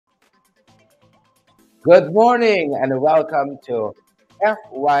Good morning and welcome to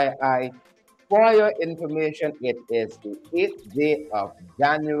FYI. For your information, it is the 8th day of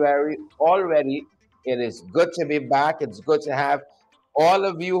January already. It is good to be back. It's good to have all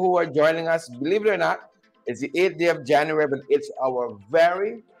of you who are joining us. Believe it or not, it's the 8th day of January, but it's our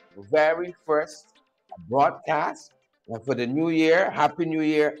very first broadcast for the new year. Happy New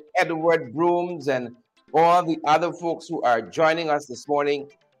Year, Edward Brooms, and all the other folks who are joining us this morning.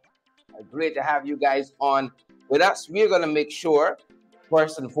 Great to have you guys on with us. We're going to make sure,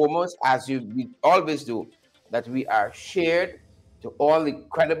 first and foremost, as we always do, that we are shared to all the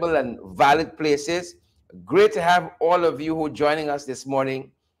credible and valid places. Great to have all of you who are joining us this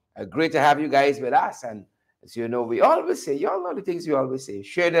morning. Great to have you guys with us. And as you know, we always say, you all know the things we always say.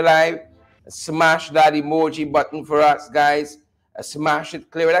 Share the live, smash that emoji button for us, guys. Smash it,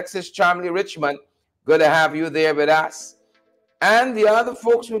 clear it. Access Charmley Richmond. Good to have you there with us. And the other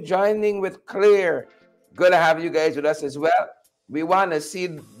folks who are joining with Claire, good to have you guys with us as well. We want to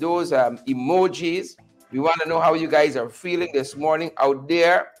see those emojis. We want to know how you guys are feeling this morning out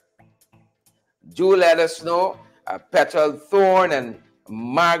there. Do let us know. Petal Thorn and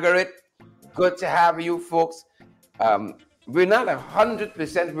Margaret, good to have you folks. We're not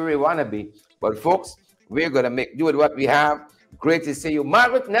 100% where we want to be, but folks, we're going to make do with what we have. Great to see you.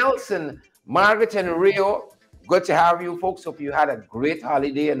 Margaret Nelson, Margaret and Rio, good to have you folks. Hope you had a great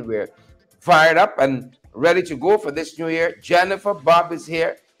holiday and we're fired up and ready to go for this new year. Jennifer Bob is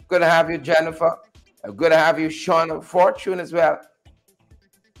here. Good to have you, Jennifer. Good to have you, Sean Fortune as well.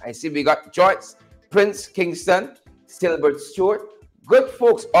 I see we got Joyce, Prince Kingston, Silbert Stewart. Good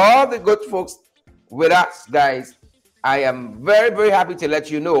folks, all the good folks with us, guys. I am very happy to let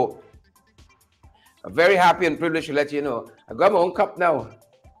you know. I'm very happy and privileged to let you know. I got my own cup now.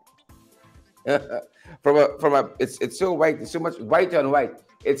 It's so white. It's so much white on white.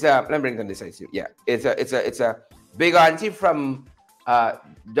 It's a let me bring it on this side. Yeah, it's a big auntie from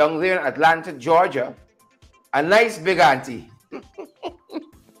down there in Atlanta, Georgia. A nice big auntie.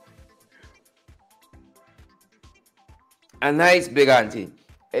 A nice big auntie.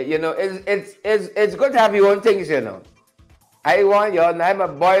 You know, it's good to have your own things. You know, I want you, and I'm a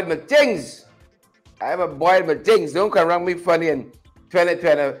boy with my things. I'm a boy with my things. Don't come around me funny in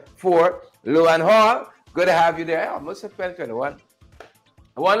 2024. Luan Hall, good to have you there. Almost 2021.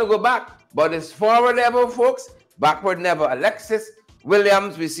 I want to go back, but it's forward ever, folks. Backward never. Alexis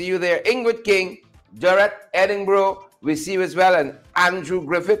Williams, we see you there. Ingrid King, Dorrit Edinburgh, we see you as well. And Andrew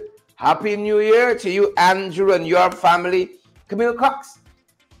Griffith. Happy New Year to you, Andrew, and your family. Camille Cox,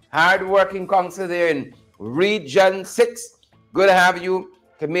 hard-working counselor there in Region 6. Good to have you,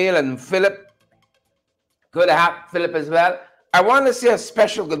 Camille and Philip. Good to have Philip as well. I want to say a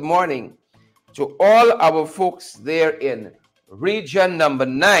special good morning to all our folks there in region number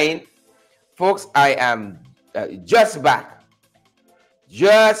 9. Folks, I am just back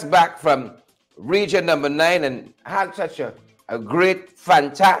from region number 9 and had such a great,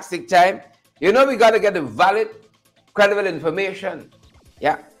 fantastic time. You know, we got to get the valid, credible information.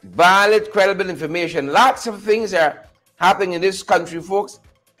 Yeah, valid, credible information. Lots of things are happening in this country, folks,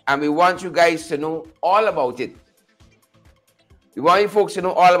 and we want you guys to know all about it. We want you folks to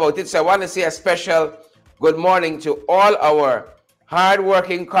know all about it. So I want to say a special good morning to all our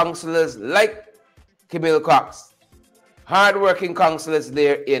hardworking counselors like Camille Cox. Hardworking counselors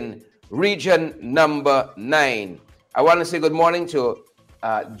there in region number 9. I want to say good morning to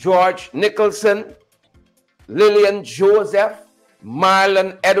George Nicholson, Lillian Joseph,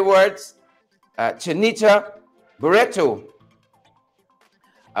 Marlon Edwards, Chinita Barreto.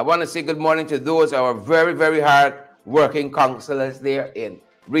 I want to say good morning to those our very hard working counselors there in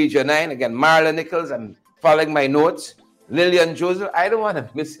Region 9. Again, Marla Nichols, I'm following my notes. Lillian Joseph, I don't want to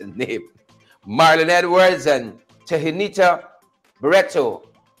miss a name. Marlon Edwards and Tahinita Barreto.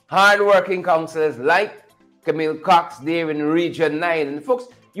 Hard-working counselors like Camille Cox there in Region 9. And folks,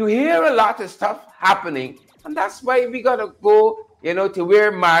 you hear a lot of stuff happening. And that's why we got to go, you know, to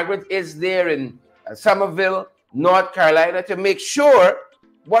where Margaret is there in Somerville, North Carolina, to make sure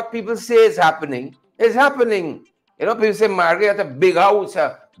what people say is happening is happening. You know, people say Margaret had a big house,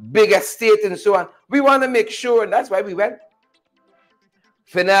 a big estate, and so on. We want to make sure, and that's why we went.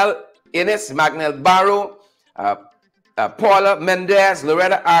 Fennel Innes, Magnell Barrow, Paula Mendez,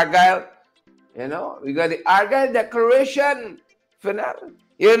 Loretta Argyle. You know, we got the Argyle Declaration. Fennel,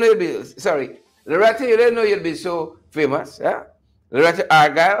 you know, Loretta, you didn't know you'd be so famous. Yeah? Loretta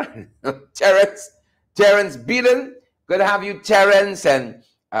Argyle, Terrence Beaton. Good to have you, Terrence, and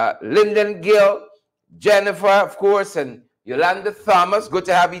Lyndon Gill. Jennifer, of course, and Yolanda Thomas. Good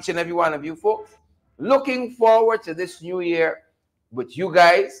to have each and every one of you folks. Looking forward to this new year with you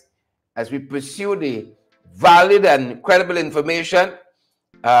guys. as we pursue the valid and credible information.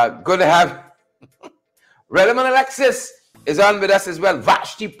 Good to have Redmond Alexis is on with us as well.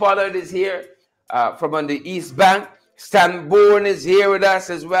 Vashti Pollard is here from on the East Bank. Stan Bourne is here with us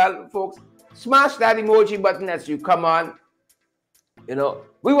as well, folks. Smash that emoji button as you come on. You know,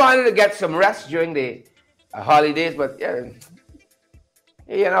 we wanted to get some rest during the holidays, but yeah,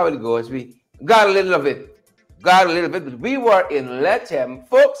 you know how it goes. We got a little of it. But we were in Lethem,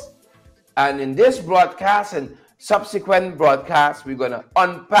 folks. And in this broadcast and subsequent broadcasts, we're going to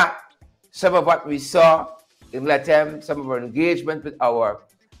unpack some of what we saw in Lethem, some of our engagement with our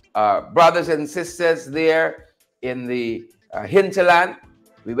brothers and sisters there in the hinterland.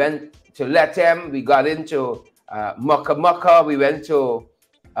 We went to Lethem. We got into Mucka Mucka. We went to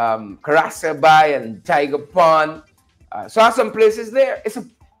Karasabai and Tiger Pond. Saw some places there.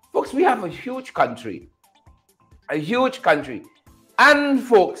 Folks, we have a huge country. And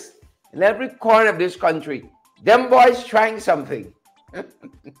folks, in every corner of this country, them boys trying something.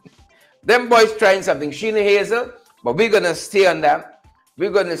 Sheena Hazel, but we're going to stay on them.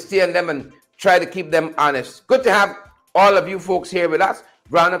 We're going to stay on them and try to keep them honest. Good to have all of you folks here with us.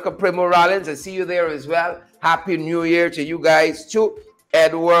 Veronica Primo Rollins, I see you there as well. Happy New Year to you guys too.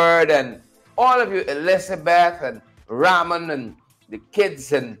 Edward and all of you, Elizabeth and Raman and the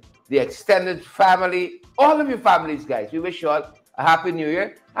kids and the extended family. All of your families, guys. We wish you all a Happy New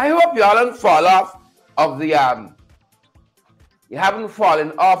Year. I hope you all don't fall off of the, you haven't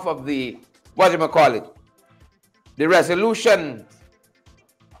fallen off of the, the resolution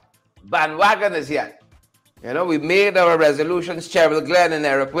bandwagoners yet. You know, we made our resolutions, Cheryl Glenn and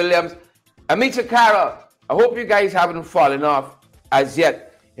Eric Williams. Amita Carroll, I hope you guys haven't fallen off as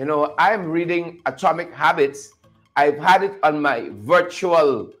yet. You know, I'm reading Atomic Habits. I've had it on my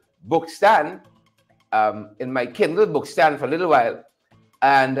virtual book stand, in my Kindle book stand for a little while.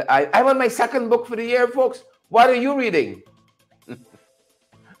 And I'm on my second book for the year, folks. What are you reading?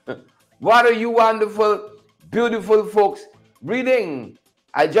 What are you wonderful, beautiful folks reading?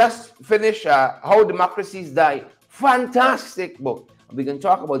 I just finished How Democracies Die. Fantastic book. We can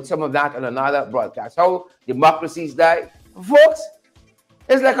talk about some of that on another broadcast. How Democracies Die. Folks,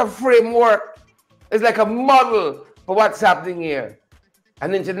 it's like a framework. It's like a model for what's happening here.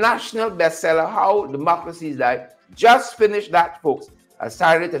 An international bestseller, How Democracies Die. Just finished that, folks. I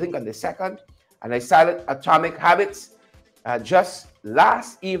started, I think, on the 2nd. And I started Atomic Habits just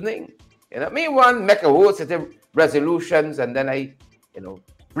last evening. You know, me one make a whole set of resolutions, and then I, you know,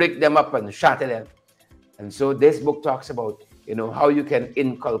 break them up and shatter them. And so this book talks about, you know, how you can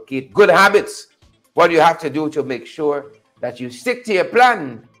inculcate good habits. What you have to do to make sure that you stick to your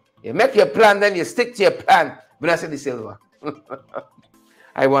plan. You make your plan, then you stick to your plan. Vanessa De Silva.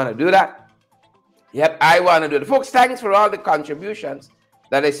 I want to do that. Yep, I want to do it. Folks, thanks for all the contributions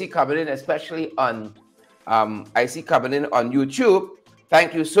that I see coming in, especially on, I see coming in on YouTube.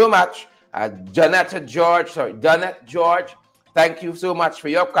 Thank you so much. Donette George, thank you so much for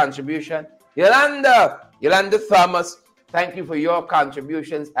your contribution. Yolanda Thomas, thank you for your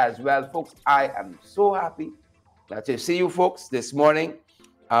contributions as well. Folks, I am so happy to see you folks this morning.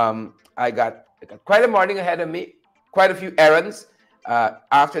 I got quite a morning ahead of me, quite a few errands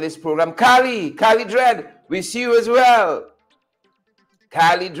after this program. Kali Dread, we see you as well.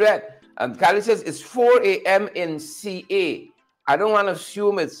 Kali Dread. Kali says it's 4 a.m. in CA. I don't want to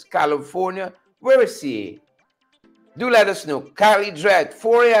assume it's California. Where is CA? Do let us know. Kali Dread,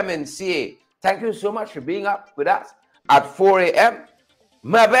 4 a.m. in CA. Thank you so much for being up with us at 4 a.m.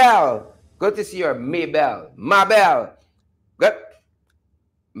 Mabel, good to see you. Mabel, good.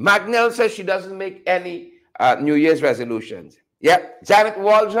 Magnell says she doesn't make any New Year's resolutions. Yep. Janet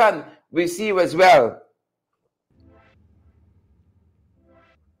Waldron, we see you as well.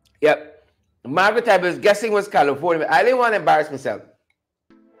 Yep. Margaret, I was guessing was California. I didn't want to embarrass myself.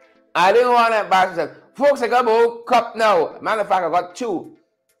 Folks, I got my whole cup now. Matter of fact, I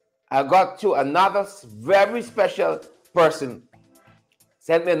got two. Another very special person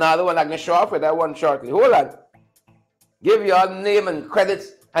sent me another one. I can show off with that one shortly. Hold on. Give you all name and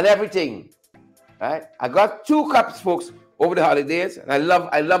credits and everything. All right? I got 2 cups, folks, over the holidays, and I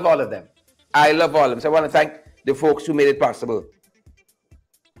love all of them. So I want to thank the folks who made it possible.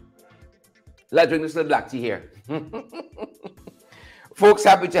 Let's drink this little black tea here. Folks,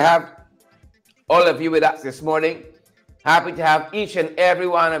 happy to have all of you with us this morning. Happy to have each and every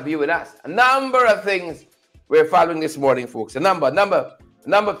one of you with us. A number of things we're following this morning, folks. A number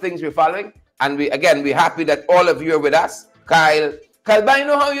of things we're following. And we're happy that all of you are with us. Kyle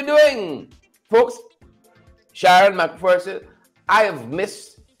Bino, how you doing? Folks, Sharon McPherson, I have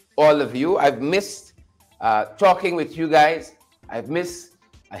missed all of you. I've missed talking with you guys. I've missed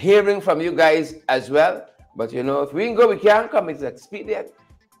hearing from you guys as well. But you know, if we can go, we can't come. It's expedient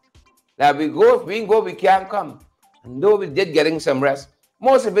that we go. If we can go, we can't come. And though we did getting some rest,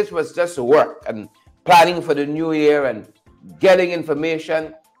 most of it was just work and planning for the new year and getting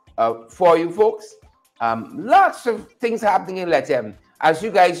information for you folks. Lots of things happening in Latem. As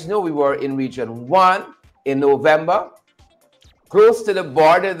you guys know, we were in Region 1 in November, close to the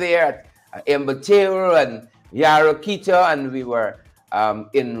border there at Embatero and Yarakita, and we were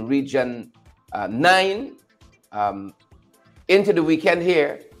in Region 9 into the weekend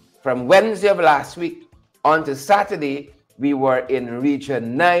here. From Wednesday of last week on to Saturday, we were in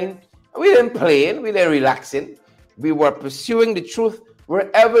Region 9. We didn't play, we didn't relaxing. We were pursuing the truth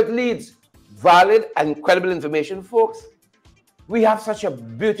wherever it leads. Valid and credible information, folks. We have such a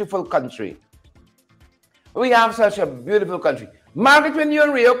beautiful country. We have such a beautiful country. Margaret, when you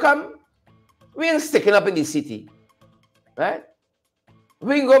and Rio come, we ain't sticking up in the city, right?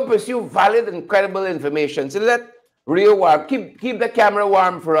 We can go pursue valid and credible information. So let Rio warm, keep the camera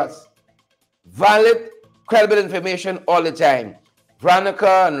warm for us. Valid, credible information all the time.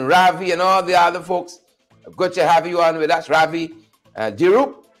 Veronica and Ravi and all the other folks, good to have you on with us. Ravi,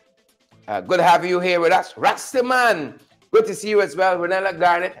 Dirup, good to have you here with us. Rastaman, good to see you as well. Renella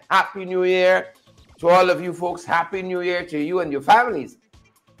Garnett, Happy New Year to all of you folks. Happy New Year to you and your families.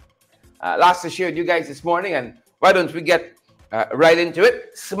 Lots to share with you guys this morning, and why don't we get right into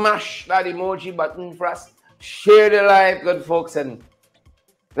it? Smash that emoji button for us. Share the live, good folks, and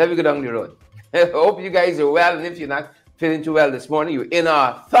let me go down the road. I hope you guys are well, and if you're not feeling too well this morning, you're in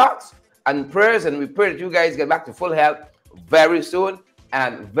our thoughts and prayers, and we pray that you guys get back to full health very soon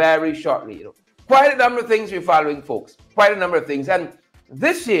and very shortly. You know, quite a number of things we're following, folks. Quite a number of things, and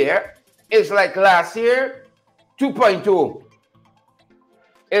this year is like last year 2.2.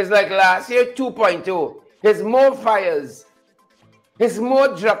 It's like last year 2.2. There's more fires. There's more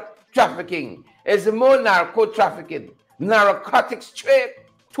drug trafficking. There's more narco trafficking. Narcotics trade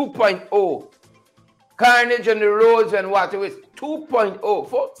 2.0. Carnage on the roads and waterways 2.0,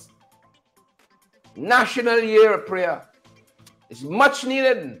 folks. National Year of Prayer. It's much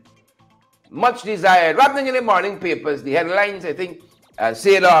needed, much desired. Happening in the morning papers, the headlines, I think,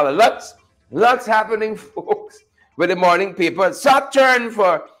 say it all. Lots happening, folks, with the morning paper. Saturn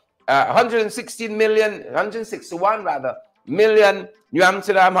for 116 million, 161 rather, million New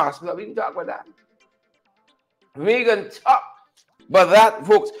Amsterdam Hospital. We can talk about that. We can talk about that,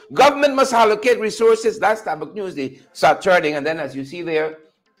 folks. Government must allocate resources. That's Tabak News. They start turning. And then as you see there,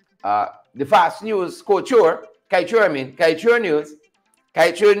 the Fast News, Kaichur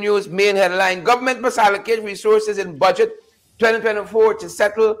News main headline, government must allocate resources in budget 2024 to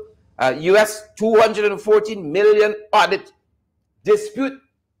settle US 214 million audit dispute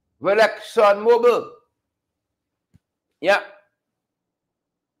with ExxonMobil. Yeah.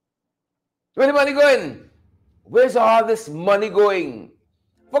 Where's the money going? Where's all this money going?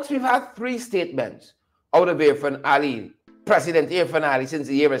 Folks, we've had 3 statements out of Irfan Ali, President Irfan Ali, since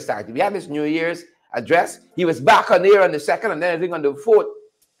the year has started. We had this New Year's address. He was back on air on the 2nd, and then I think on the 4th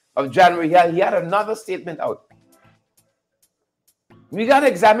of January, he had another statement out. We got to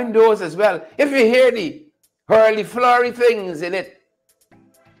examine those as well. If you hear the hurly-flurry things in it.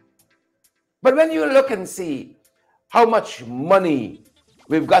 But when you look and see how much money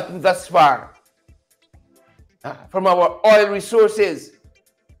we've gotten thus far from our oil resources,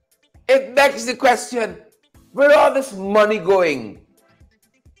 it begs the question, where all this money going?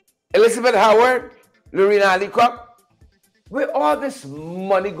 Elizabeth Howard, Lorena Alcock, where all this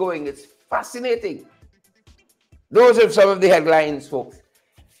money going? It's fascinating. Those are some of the headlines, folks.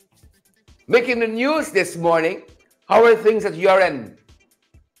 Making the news this morning, how are things at your end?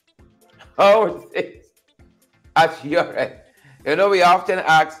 How are things at your end? You know, we often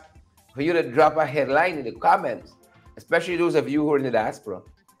ask for you to drop a headline in the comments, especially those of you who are in the diaspora,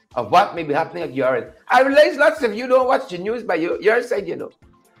 of what may be happening at your end. I realize lots of you don't watch the news by your side, you know.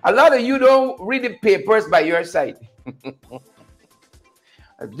 A lot of you don't read the papers by your side.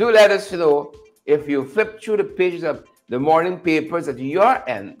 Do let us know if you flip through the pages of the morning papers at your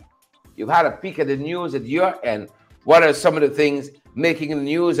end. You've had a peek at the news at your end. What are some of the things making the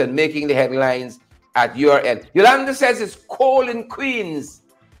news and making the headlines at your end? Yolanda says it's cold in Queens.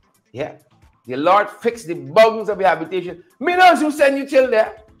 Yeah. The Lord fixed the bungs of your habitation. Me knows who send you till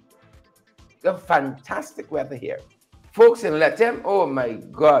there. The fantastic weather here. Folks in Latem, oh my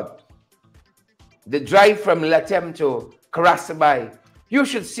God. The drive from Latem to Karasabai, you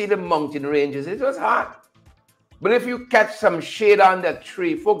should see the mountain ranges. It was hot. But if you catch some shade on that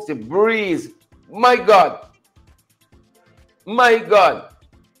tree, folks, the breeze, my God. My God.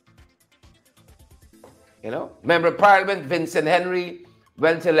 You know, Member of Parliament Vincent Henry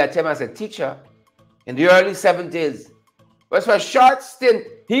went to Lethem as a teacher in the early 70s. But for a short stint,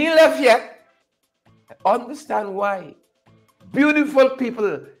 he left yet. I understand why. Beautiful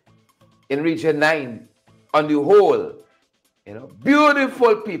people in Region 9 on the whole. You know,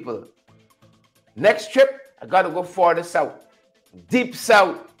 beautiful people. Next trip, I got to go further south. Deep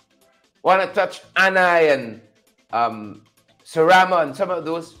south. Want to touch Anai and Surama and some of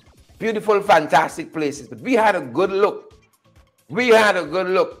those beautiful, fantastic places. But we had a good look. We had a good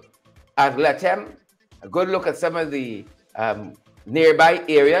look at Lethem, a good look at some of the nearby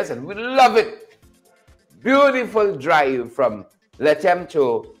areas, and we love it. Beautiful drive from Lethem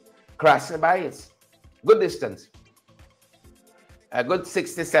to Krasnabai. It's good distance. A good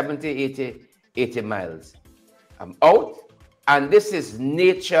 60, 70, 80 miles. I'm out, and this is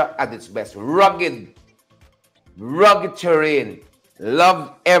nature at its best. Rugged terrain.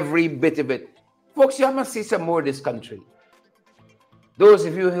 Love every bit of it. Folks, you must see some more of this country. Those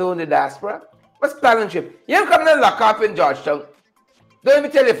of you who in the diaspora, what's planning trip? You come to lock up in Georgetown. Don't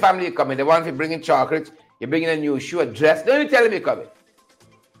even tell your family you're coming. They want you bringing chocolates, you're bringing a new shoe, a dress. Don't even tell them you're coming.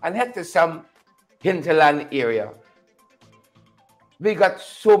 And head to some hinterland area. We got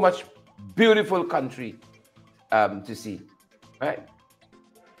so much beautiful country to see. Right?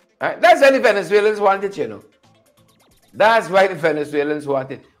 That's why the Venezuelans want it, you know. That's why the Venezuelans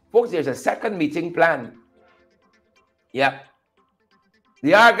want it. Folks, there's a second meeting planned. Yeah.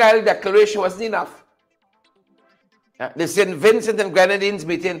 The Argyle Declaration wasn't enough. The St. Vincent and Grenadines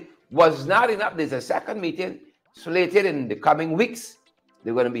meeting was not enough. There's a second meeting slated in the coming weeks.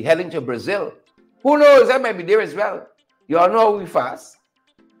 They're going to be heading to Brazil. Who knows? I might be there as well. You all know how we fast.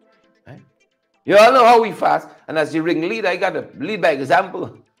 Right? You all know how we fast. And as the ringleader, I got to lead by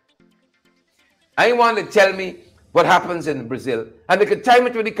example. I want to tell me what happens in Brazil. And they could time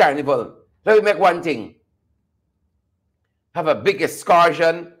it with the carnival. Let me make one thing. Have a big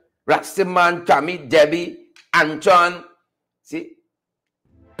excursion. Rastiman, Tommy, Debbie, Anton, see?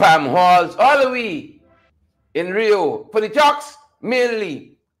 Palm Halls, all the way in Rio. For the talks,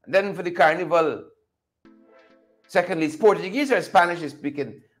 mainly. And then for the carnival. Secondly, it's Portuguese or Spanish is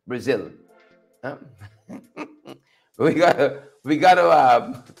speaking Brazil. Huh? we gotta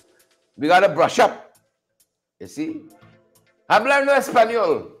brush up. You see? Hablando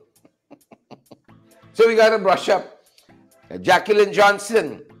español. So we gotta brush up. Jacqueline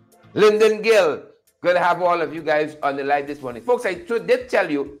Johnson, Lyndon Gill. Good to have all of you guys on the line this morning. Folks, I did tell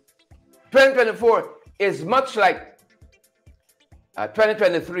you, 2024 is much like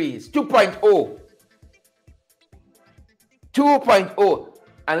 2023. It's 2.0. 2.0.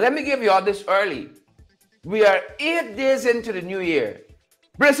 And let me give you all this early. We are 8 days into the new year.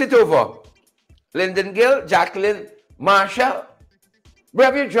 Brace it over. Lyndon Gill, Jacqueline, Marshall.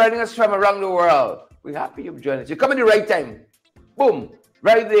 Wherever you're joining us from around the world, we're happy you've joined us. You're coming at the right time. Boom.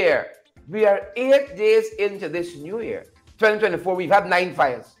 Right there. We are 8 days into this new year. 2024, we've had 9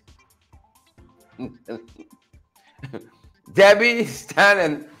 fires. Debbie,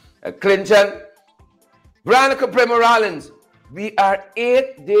 Stan, and Clinton. Veronica Premoralins. We are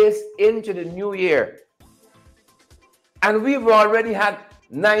 8 days into the new year. And we've already had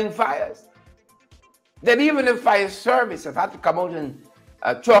 9 fires. Then even the fire service have had to come out and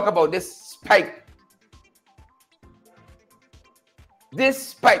talk about this spike. This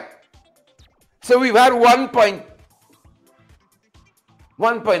spike. So we've had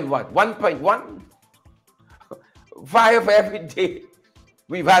 1.1 fire for every day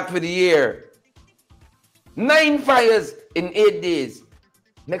we've had for the year. 9 fires in 8 days.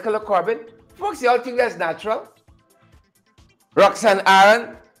 Nicola Corbin, folks, y'all think that's natural? Roxanne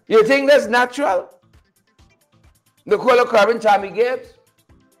Aaron, you think that's natural? Nicola Corbin, Tommy Gibbs,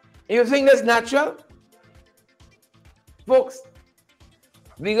 you think that's natural? Folks,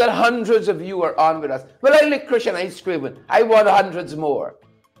 we got hundreds of you are on with us. Well, I like Christian ice cream. I want hundreds more.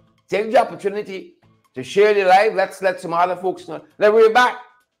 Take the opportunity to share the live. Let's let some other folks know that we're back.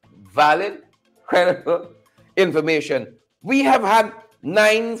 Valid, credible information. We have had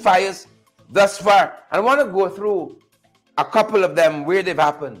 9 fires thus far. I want to go through a couple of them where they've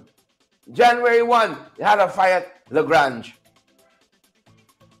happened. January 1, they had a fire at LaGrange.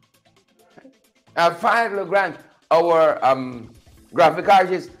 A fire at LaGrange. Our graphic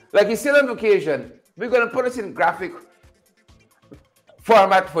artist, like he's still on vacation, we're going to put this in graphic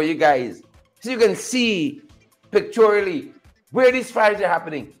format for you guys so you can see pictorially where these fires are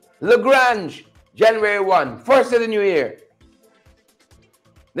happening. LaGrange, January 1, first of the new year.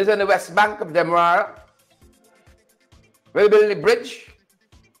 This is on the west bank of Demerara. We're building the bridge,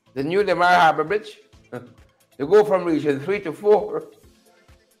 the new Demerara Harbor Bridge, to go from region 3 to 4.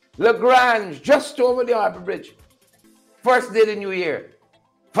 LaGrange, just over the Harbor Bridge. First day of the new year.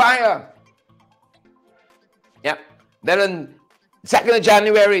 Fire. Yeah. Then on 2nd of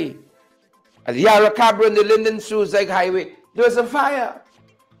January, at the Yarra Cabra and the Linden Suicide Highway, there was a fire.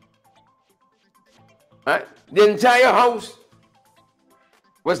 Right? The entire house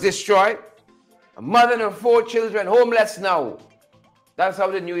was destroyed. A mother and her 4 children, homeless now. That's how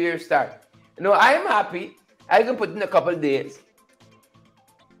the new year starts. You know, I am happy. I can put in a couple of days.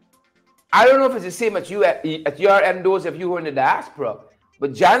 I don't know if it's the same at you at your end, those of you who are in the diaspora,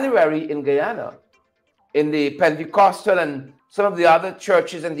 but January in Guyana, in the Pentecostal and some of the other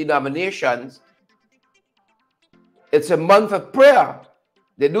churches and denominations, it's a month of prayer.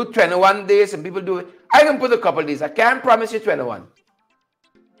 They do 21 days and people do it. I can put a couple of days. I can't promise you 21.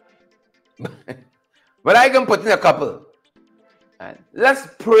 But I can put in a couple. And let's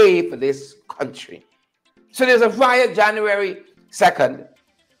pray for this country. So there's a fire January 2nd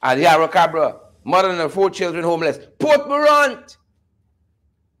at Yarra Cabra, mother and her 4 children homeless. Port Morant,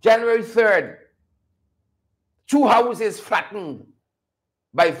 January 3rd, 2 houses flattened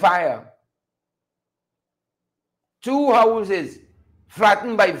by fire. 2 houses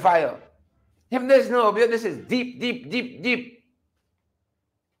flattened by fire. If there's no, this is deep, deep, deep, deep.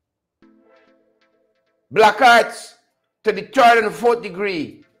 Black Arts to the 3rd and 4th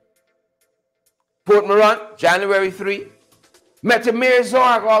degree. Port Morant, January 3. Metamere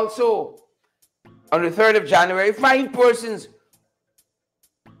Zorg also on the 3rd of January. 5 persons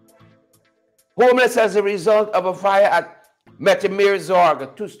homeless as a result of a fire at Metamere Zorg, a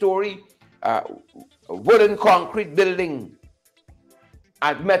 2-story wooden concrete building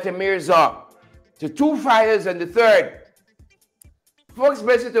at Metamere Zorg. So 2 fires on the 3rd. Folks,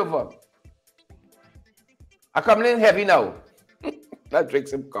 bless it over. I'm coming in heavy now. I'll drink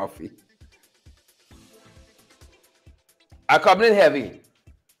some coffee. I'm coming in heavy.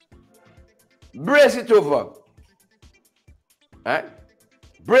 Brace it over. Right?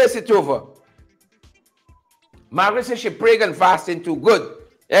 Brace it over. Margaret says she prayed and fasting too. Good.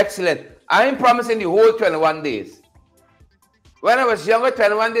 Excellent. I ain't promising the whole 21 days. When I was younger,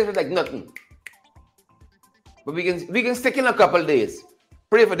 21 days was like nothing. But we can stick in a couple days.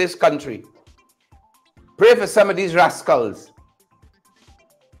 Pray for this country. Pray for some of these rascals.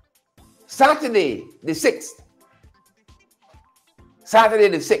 Saturday, the 6th. Saturday,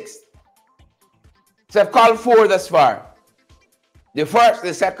 the 6th. So I've called 4 thus far. The 1st, the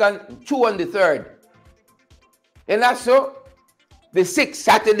 2nd, 2 on the 3rd. And that's so. The 6th,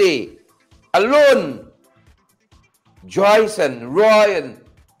 Saturday, alone. Joyce and Roy and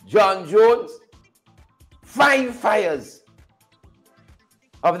John Jones. 5 fires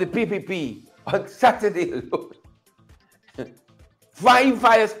of the PPP on Saturday alone. 5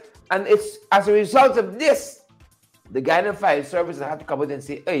 fires. And it's as a result of this, the Guyana Fire Service had to come out and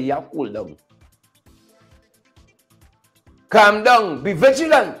say, hey, you cool down. Calm down. Be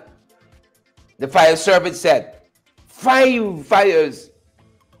vigilant. The fire service said. 5 fires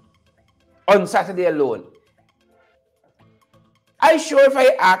on Saturday alone. I sure if I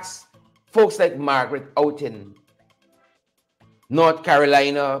ask folks like Margaret out in North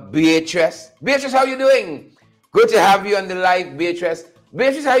Carolina, Beatrice. Beatrice, how you doing? Good to have you on the live, Beatrice.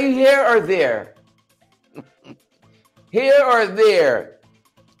 Beatrice, are you here or there? Here or there?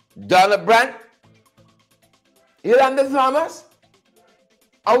 Donna Brandt? Yolanda Thomas?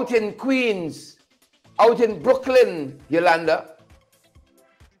 Out in Queens? Out in Brooklyn, Yolanda?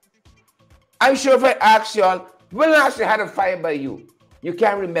 I'm sure if I ask y'all, when last you had a fire by you? You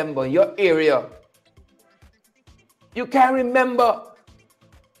can't remember your area. You can't remember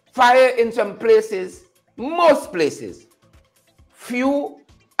fire in some places, most places. Few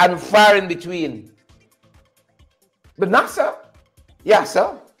and far in between. But NASA, yes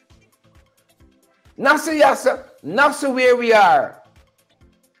sir. NASA, yes sir. Not so where we are.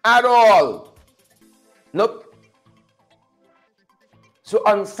 At all. Nope. So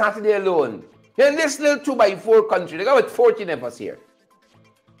on Saturday alone, in this little 2x4 country, they got about 14 of us here.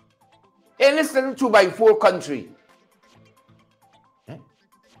 In this little 2x4 country,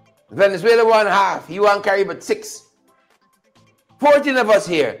 Venezuela 1/2, you want to carry but 6. 14 of us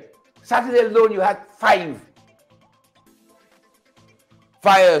here. Saturday alone, you had 5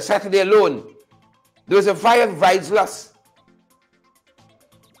 fires. Saturday alone, there was a fire at Vrijslas.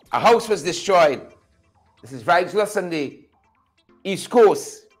 A house was destroyed. This is Vrijslas on the East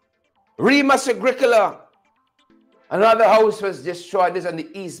Coast. Remus Agricola. Another house was destroyed. This is on the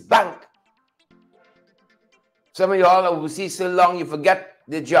East Bank. Some of y'all overseas so long you forget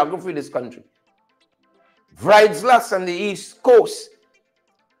the geography of this country. Vrijslas on the East Coast.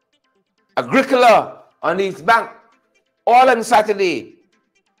 Agricola on the East Bank. All on Saturday.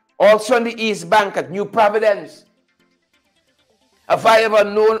 Also on the East Bank at New Providence. A fire of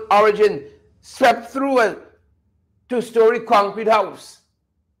unknown origin swept through a two-story concrete house.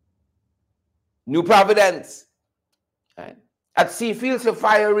 New Providence. Right? At Seafields, a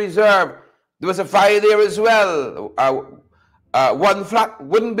fire reserve. There was a fire there as well. One flat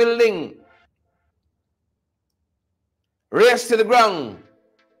wooden building razed to the ground.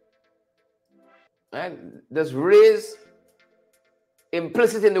 Right? There's raise,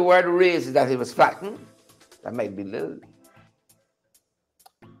 implicit in the word raise is that it was flattened. That might be a little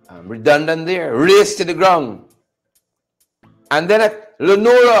redundant there. Razed to the ground. And then at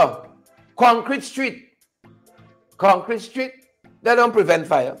Lenora, Concrete Street. Concrete Street, they don't prevent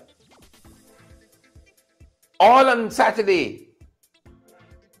fire. All on Saturday.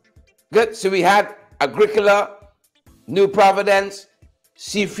 Good. So we had Agricola, New Providence,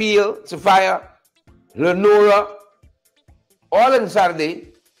 Seafield, Sophia, Lenora, all on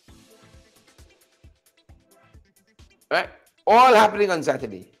Saturday. Right? All happening on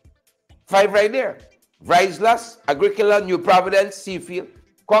Saturday. 5 right there. Vreislas, Agricola, New Providence, Seafield,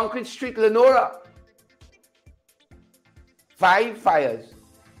 Concrete Street, Lenora. 5 fires.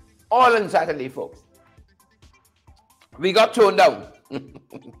 All on Saturday, folks. We got thrown down.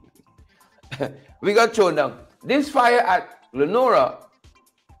 We got thrown down. This fire at Lenora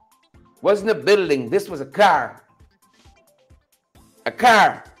wasn't a building. This was a car. A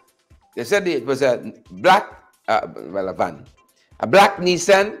car. They said it was a black, a van. A black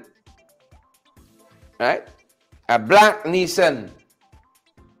Nissan. Right? A black Nissan.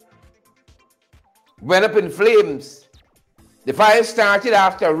 Went up in flames. The fire started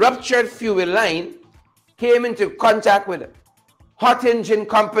after a ruptured fuel line came into contact with hot engine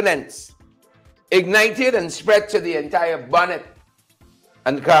components, ignited and spread to the entire bonnet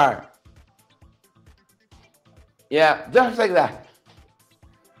and car. Yeah, just like that.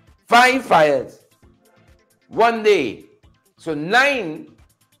 5 fires, 1 day. So 9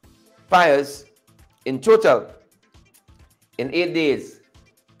 fires in total in 8 days.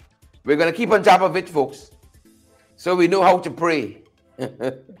 We're going to keep on top of it, folks, so we know how to pray.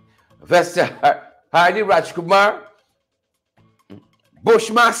 Pastor Hardy Rajkumar,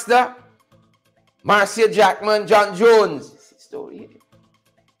 Bushmaster, Marcia Jackman, John Jones. Story here.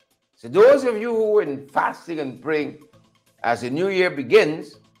 So those of you who are in fasting and praying as the new year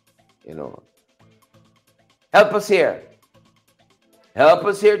begins, you know, help us here. Help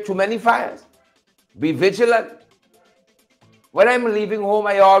us here. Too many fires. Be vigilant. When I'm leaving home,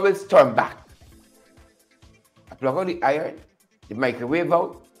 I always turn back. I plug out the iron, the microwave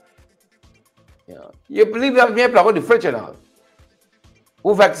out. You know, you believe that me, I plug out the fridge and all.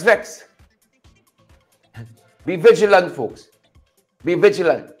 Who vex? Be vigilant, folks. Be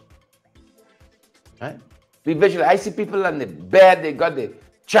vigilant. Right? Be vigilant. I see people on the bed, they got the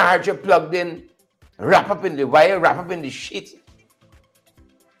charger plugged in, wrap up in the wire, wrap up in the sheet.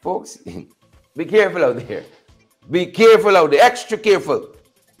 Folks, be careful out there. Be careful out there, extra careful.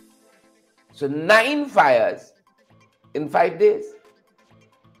 So 9 fires in 5 days.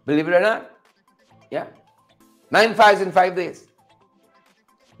 Believe it or not. Yeah. 9 fires in 5 days.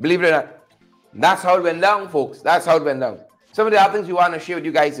 Believe it or not. That's how it went down, folks. That's how it went down. Some of the other things we want to share with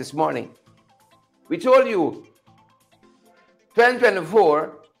you guys this morning. We told you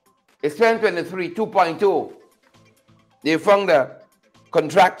 2024 is 2023 2.0. They found a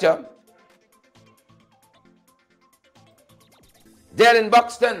contractor dead in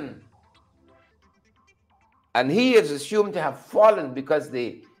Buxton. And he is assumed to have fallen because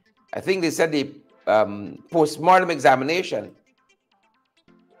I think they said the post-mortem examination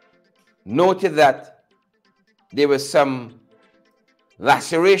noted that there were some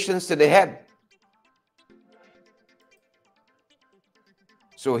lacerations to the head.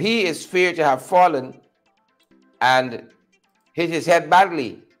 So he is feared to have fallen and hit his head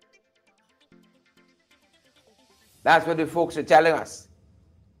badly. That's what the folks are telling us.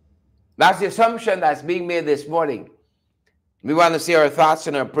 That's the assumption that's being made this morning. We want to say our thoughts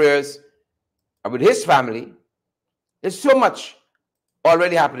and our prayers with his family. There's so much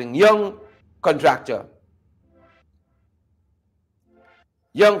already happening. Young contractor.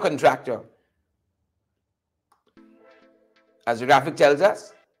 Young contractor. As the graphic tells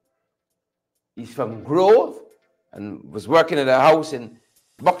us, he's from Grove and was working at a house in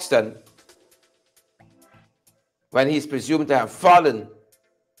Buxton when he's presumed to have fallen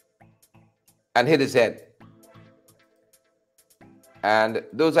and hit his head. And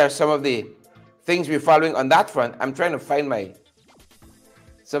those are some of the things we're following on that front. I'm trying to find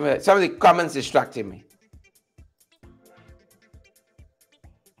some of the comments distracting me.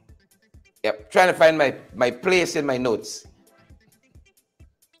 Yep, trying to find my place in my notes.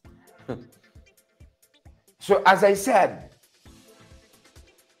 So as I said,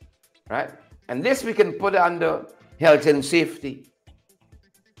 right? And this we can put under health and safety.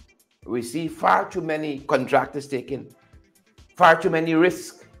 We see far too many contractors taking far too many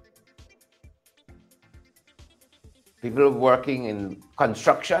risks. People working in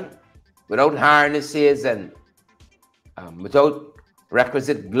construction without harnesses and without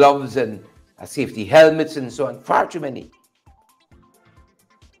requisite gloves and safety helmets and so on. Far too many.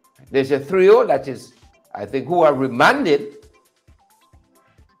 There's a trio that is, I think, who are remanded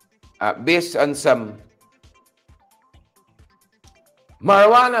based on some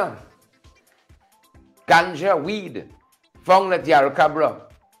marijuana, ganja, weed found at Yarra.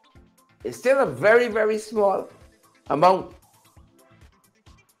 It's still a very, very small amount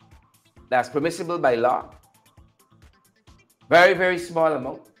that's permissible by law. Very, very small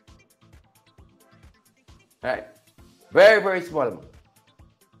amount. Right? Very, very small amount.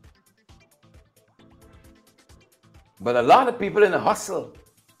 But a lot of people in a hustle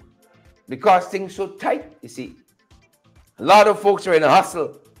because things so tight, you see. A lot of folks are in a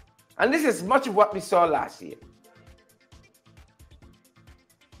hustle. And this is much of what we saw last year.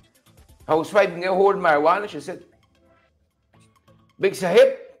 Housewife can hold marijuana, she said, Big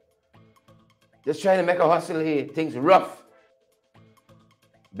Sahib, just trying to make a hustle here, things rough.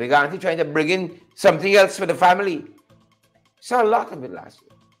 Big Auntie trying to bring in something else for the family. Saw a lot of it last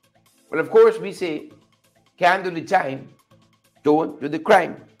year. Well, of course, we say, can't do the time, don't do the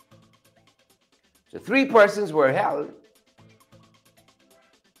crime. So 3 persons were held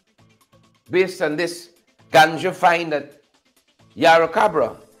based on this ganja find at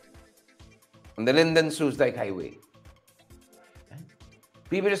Yarra on the Linden-Soosdijk Highway.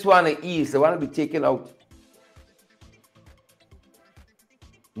 People just want to ease, they want to be taken out.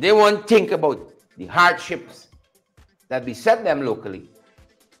 They won't think about the hardships that beset them locally.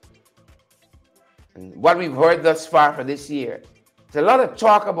 And what we've heard thus far for this year, there's a lot of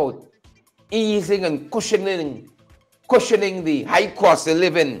talk about easing and cushioning the high cost of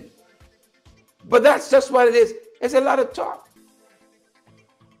living. But that's just what it is. It's a lot of talk.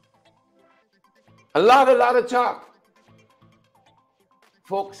 A lot of talk.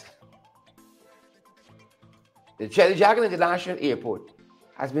 Folks, the Cheddarjagan International Airport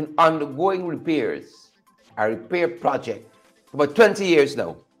has been undergoing repairs, a repair project, for about 20 years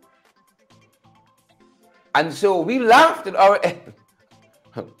now. And so we laughed at our end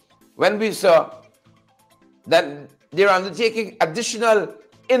when we saw that they're undertaking additional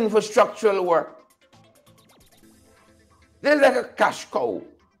infrastructural work. They're like a cash cow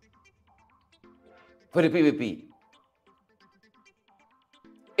for the PPP.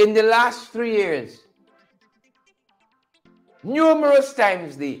 In the last 3 years, numerous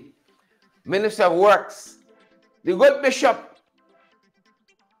times the Minister of Works, the good Bishop,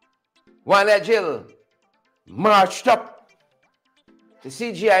 Wanda Jill, marched up to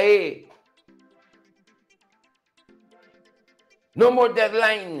CGIA. No more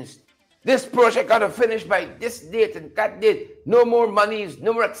deadlines. This project got to finish by this date and that date. No more monies,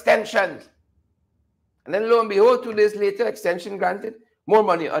 no more extensions. And then lo and behold, 2 days later, extension granted, more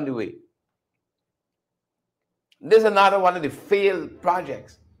money on the way. This is another one of the failed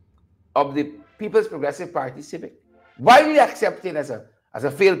projects of the People's Progressive Party Civic. Widely accepted as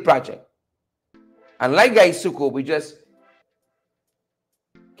a failed project. And like Guy Suko, we just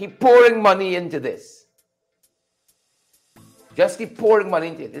keep pouring money into this. Just keep pouring money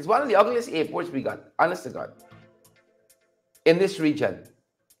into it. It's one of the ugliest airports we got, honest to God, in this region.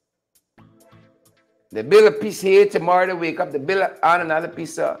 They build a piece here, tomorrow they wake up, they build on another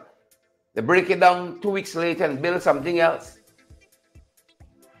piece, they break it down 2 weeks later and build something else.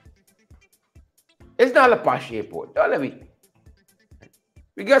 It's not a posh airport, don't we?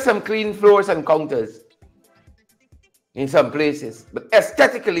 We got some clean floors and counters in some places, but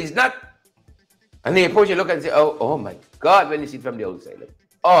aesthetically it's not an airport you look and say, oh my God, when you see it from the outside. Like,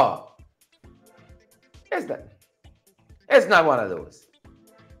 oh, it's not one of those,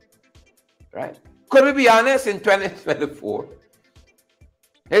 right? Could we be honest, in 2024,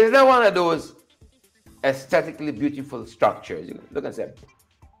 it's not one of those aesthetically beautiful structures. You look and say,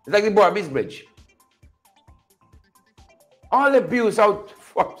 it's like the Barbies Bridge. All the views out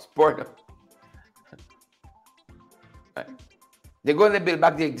for sport. Right? They're going to build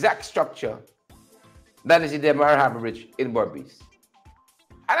back the exact structure that is the Demerara Harbour Bridge in Barbies.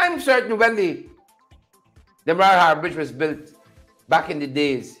 And I'm certain when the Demerara Harbour Bridge was built back in the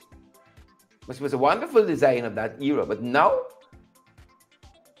days, which was a wonderful design of that era, but now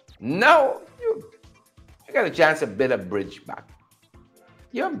you got a chance to build a bridge back.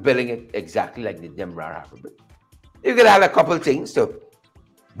 You're building it exactly like the Demerara Harbour Bridge. You could add a couple things to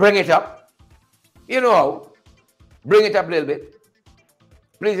bring it up. You know how? Bring it up a little bit.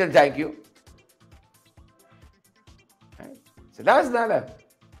 Please and thank you. Right? So that's not a...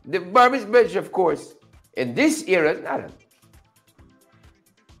 The Burbage Bridge, of course, in this era, is not a...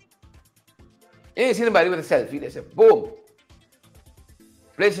 You ain't see anybody with a selfie. They say, boom.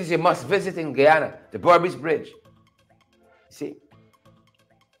 Places you must visit in Guyana, the Burbage Bridge. See?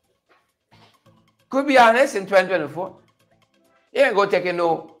 Could be honest, in 2024, you ain't go taking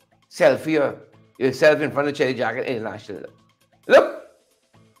no selfie or yourself in front of Cherry Jacket International.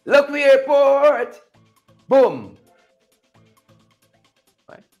 Look, we airport. Boom.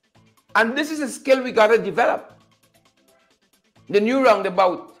 Right? And this is a skill we got to develop. The new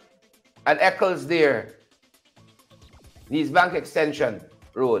roundabout at Eccles there, East Bank Extension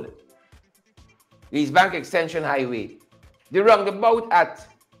Road, East Bank Extension Highway, the roundabout at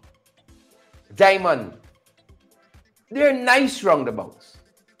Diamond, they're nice roundabouts,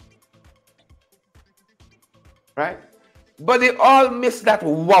 right? But they all miss that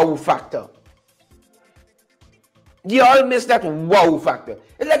wow factor. They all miss that wow factor.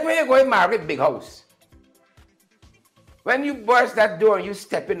 It's like when you go in Margaret big house. When you burst that door, you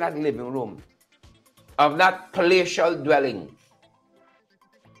step in that living room of that palatial dwelling.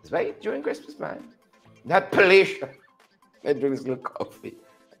 That's right, during Christmas, man. That palatial. I drink this little coffee.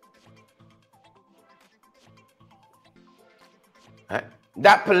 Right?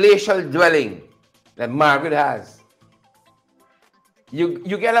 That palatial dwelling that Margaret has.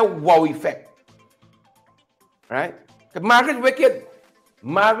 You get a wow effect. Right? Margaret wicked.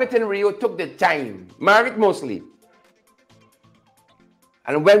 Margaret and Rio took the time. Margaret mostly.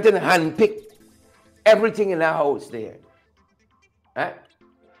 And went and handpicked everything in our house there. Right?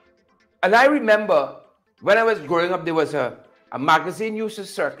 And I remember when I was growing up, there was a magazine used to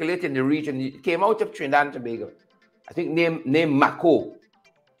circulate in the region. It came out of Trinidad and Tobago. I think named Mako.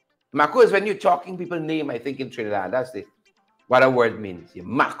 Mako is when you're talking people name, I think, in Trinidad. That's what a word means. You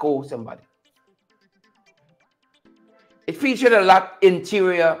Mako somebody. It featured a lot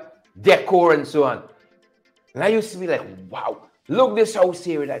interior decor and so on. And I used to be like, wow, look this house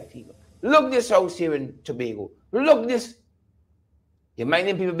here in Antigua. Look this house here in Tobago. Look this. You're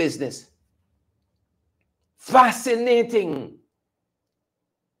minding people business. Fascinating.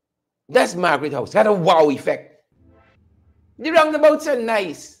 That's Margaret House. Got a wow effect. The roundabouts are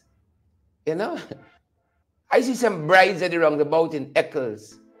nice. You know? I see some brides at the roundabout in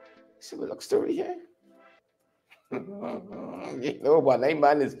Eccles. See what look story here. You know what? That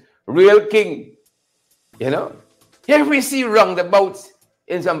man is real king. You know? Here we see roundabouts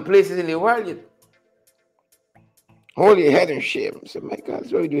in some places in the world. You hold your head and shame. So, my God, what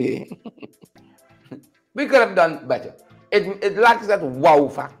do we do here? We could have done better. It lacks that wow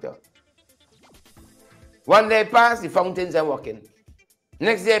factor. One day pass, the fountains are working.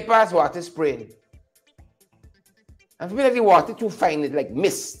 Next day pass, water spraying. I feel like the water too fine, it's like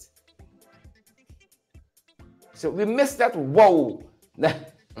mist. So we missed that wow.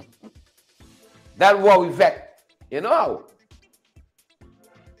 That wow effect. You know how?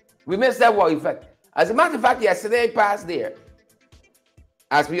 We missed that wow effect. As a matter of fact, yesterday I passed there.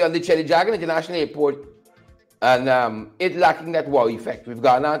 As we on the Cherry Jacket International Airport, and it lacking that wow effect. We've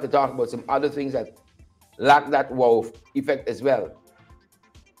gone on to talk about some other things that lack that wow effect as well.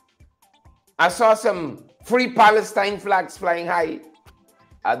 I saw some Free Palestine flags flying high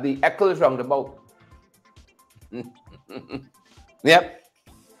at the Eccles roundabout. Yep.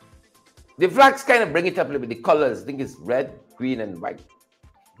 The flags kind of bring it up a little bit. The colors, I think it's red, green, and white.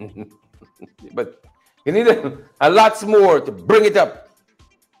 But you need a lot more to bring it up.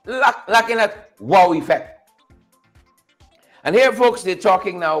 Lacking that wow effect. And here, folks, they're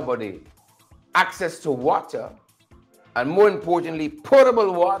talking now about the access to water, and more importantly,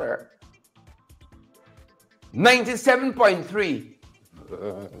 potable water. 97.3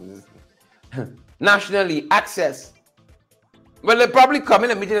 nationally access. Well, they probably come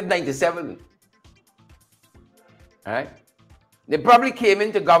in a meeting at 97. All right? They probably came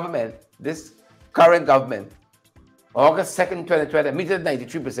into government, this current government, August 2nd, 2020, meeting at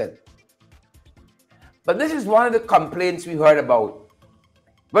 93%. But this is one of the complaints we heard about.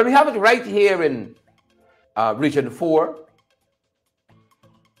 But we have it right here in Region 4.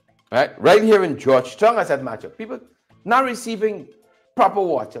 Right here in Georgetown, as that matter. People not receiving proper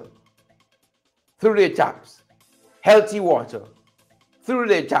water through their taps. Healthy water through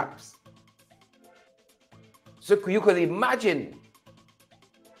their taps. So you can imagine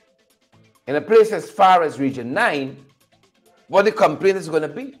in a place as far as Region 9, what the complaint is going to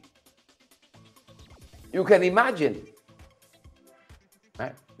be. You can imagine.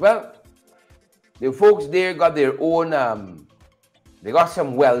 Right? Well, the folks there got their own, they got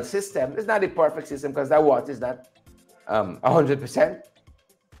some well system. It's not a perfect system because that water is not 100%.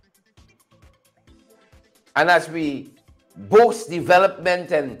 And as we boast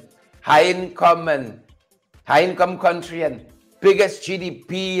development and high income country and biggest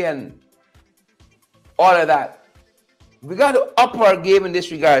GDP and all of that, we got to up our game in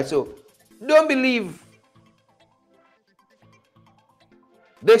this regard. So don't believe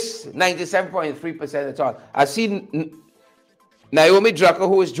this 97.3% at all. I see Naomi Drucker,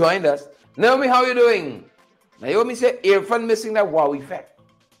 who has joined us. Naomi, how are you doing? Naomi said, Irfan missing that wow effect.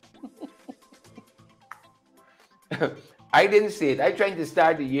 I didn't say it. I tried to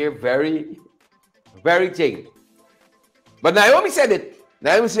start the year very, very thing. But Naomi said it.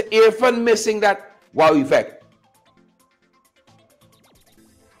 Naomi said, Irfan missing that wow effect.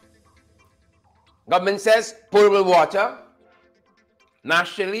 Government says potable water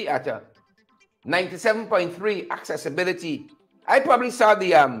nationally at a 97.3 accessibility. I probably saw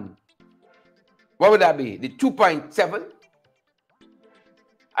the, what would that be? The 2.7?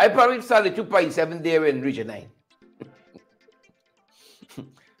 I probably saw the 2.7 there in Region 9.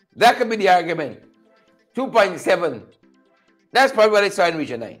 That could be the argument. 2.7. That's probably what I saw in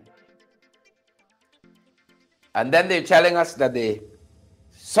Region 9. And then they're telling us that the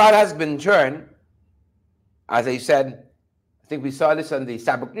sod has been turned. As I said, I think we saw this on the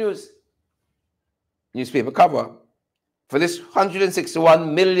Sabbath News newspaper cover for this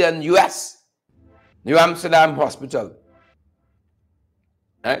 161 million US New Amsterdam hospital.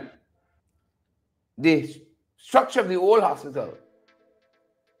 Right? The structure of the old hospital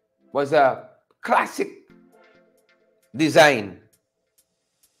was a classic design.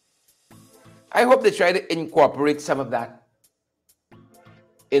 I hope they try to incorporate some of that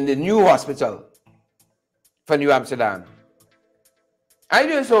in the new hospital for New Amsterdam. I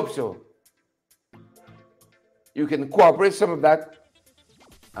just hope so. You can incorporate some of that.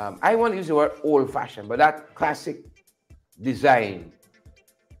 I want to use the word old-fashioned, but that classic design,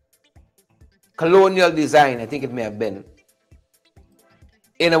 colonial design, I think it may have been,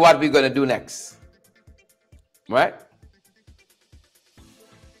 in what we're going to do next. Right?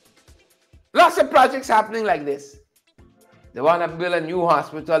 Lots of projects happening like this. They want to build a new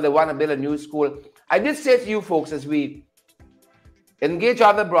hospital. They want to build a new school. I did say to you folks, as we engage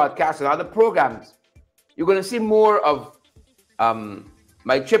other broadcasts and other programs, you're going to see more of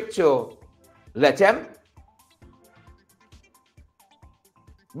my trip to Letem.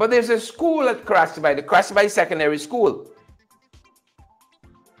 But there's a school at Karasibai, the Karasibai Secondary School.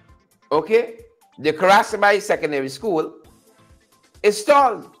 Okay? The Karasibai Secondary School is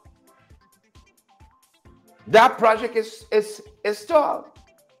stalled. That project is stalled.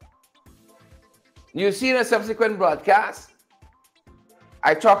 You see in a subsequent broadcast,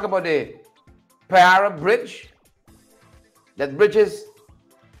 I talk about the Payara Bridge that bridges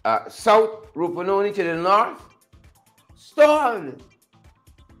South Rupununi to the north. Stalled.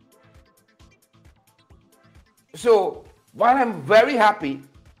 So, while I'm very happy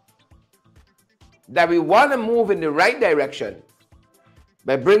that we want to move in the right direction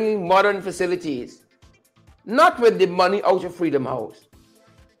by bringing modern facilities, not with the money out of Freedom House,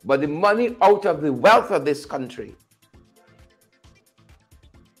 but the money out of the wealth of this country.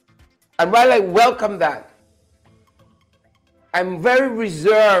 And while I welcome that, I'm very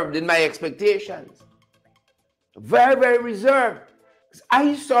reserved in my expectations. Very, very reserved. Because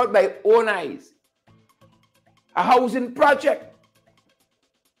I saw with my own eyes a housing project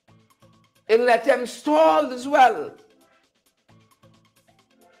in Letem stalled as well.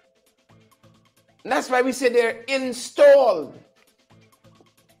 And that's why we say they're installed.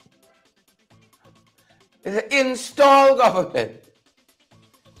 It's an installed government.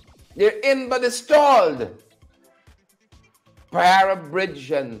 They're in but they're stalled. Payara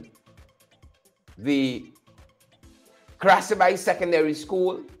Bridge and the Karasibai Secondary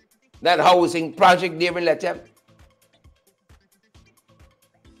School, that housing project there in Letem.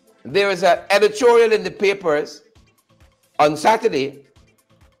 There was an editorial in the papers on Saturday,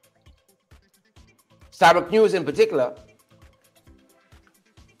 Starbuck News in particular,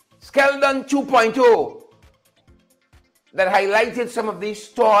 Skeldon 2.0, that highlighted some of these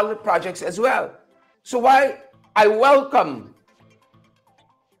stalled projects as well. So while I welcome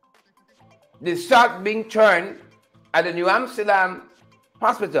the start being turned at the New Amsterdam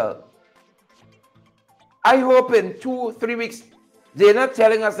Hospital, I hope in 2-3 weeks they're not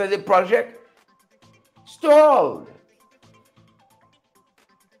telling us that the project stalled.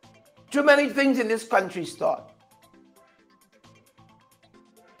 Too many things in this country stalled.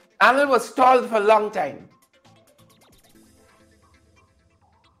 Arnold was stalled for a long time.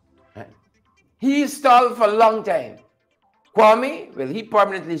 He stalled for a long time. Kwame, well, he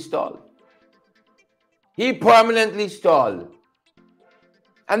permanently stalled. He permanently stalled.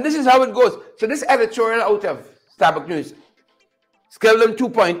 And this is how it goes. So this editorial out of Starbucks News, Skeleton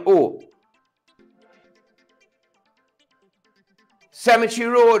 2.0, Cemetery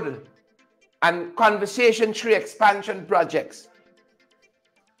Road and Conversation Tree expansion projects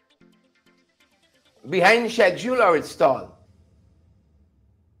behind schedule or it's stalled.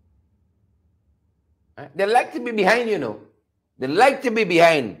 They like to be behind, you know. They like to be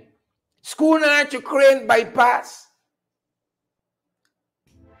behind. Schooner to Crane bypass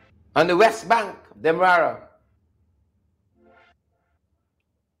on the west bank, Demerara.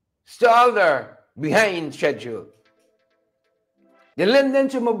 Stalled there behind schedule. The Linden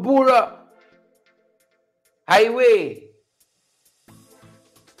to Mabura Highway.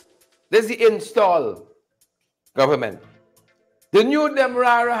 This is the install government. The new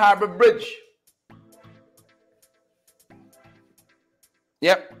Demerara Harbor Bridge.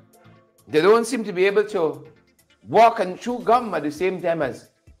 Yep. They don't seem to be able to walk and chew gum at the same time as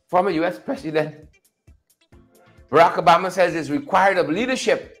former US President Barack Obama says it's required of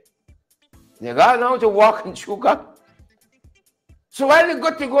leadership. They got now to walk and chew gum. So why they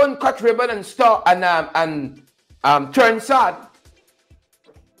got to go and cut ribbon and stop and turn sod?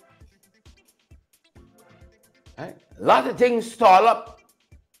 Right? A lot of things stall up.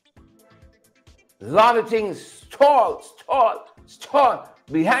 A lot of things stall.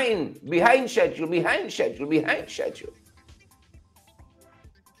 Behind schedule.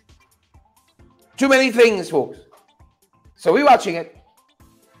 Too many things, folks. So we're watching it.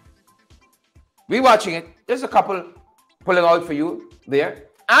 There's a couple pulling out for you there.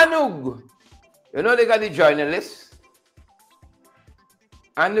 Anug. You know they got the journalists.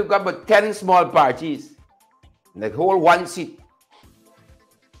 And they've got about 10 small parties. They hold one seat.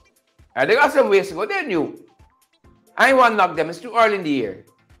 And they got some ways to go. They're new. I want to knock them. It's too early in the year.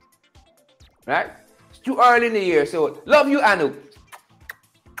 Right? It's too early in the year. So, love you, Anu.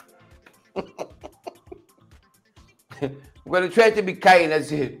 I'm going to try to be kind as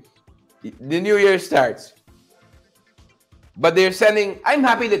the new year starts. But they're sending, I'm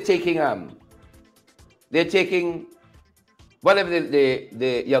happy they're taking whatever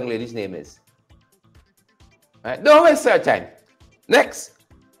the young lady's name is. Right? Don't waste our time. Next.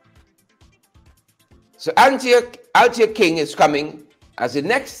 So Althea King is coming as the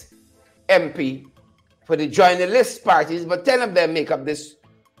next MP for the journalist parties, but 10 of them make up this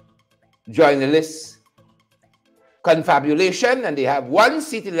journalist confabulation, and they have one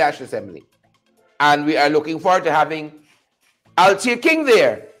seat in the National Assembly. And we are looking forward to having Althea King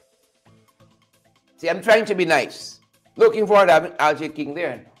there. See, I'm trying to be nice. Looking forward to having Althea King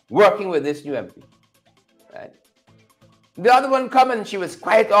there, working with this new MP. Right? The other one come and she was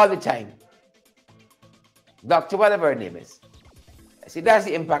quiet all the time. Doctor, whatever her name is. See, that's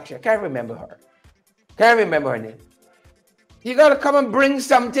the impact. I can't remember her. Can't remember her name. You got to come and bring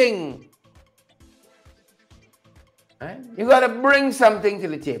something. Right? You got to bring something to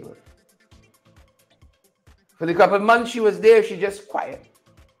the table. For the couple of months she was there, she just quiet.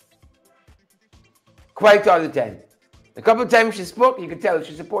 Quiet all the time. The couple of times she spoke, you could tell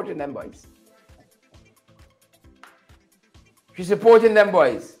she supported them boys. She's supporting them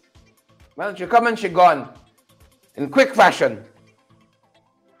boys. Well, she come and she gone. In quick fashion.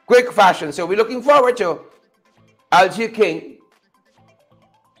 Quick fashion. So we're looking forward to Althea King.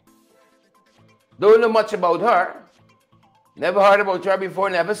 Don't know much about her. Never heard about her before,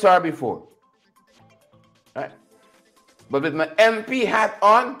 never saw her before. Right? But with my MP hat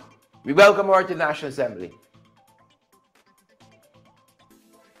on, we welcome her to the National Assembly.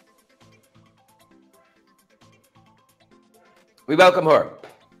 We welcome her.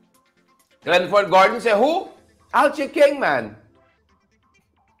 Glenford Gordon said, who? Althea King, man.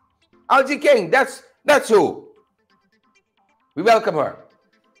 Althea King, that's who. We welcome her.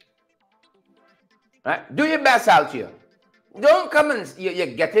 Right? Do your best, Althea. Don't come and you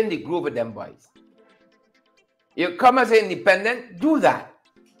get in the groove with them boys. You come as an independent, do that.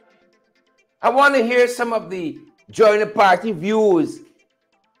 I want to hear some of the joiner party views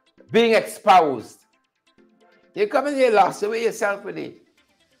being espoused. You come in here, lost away yourself with the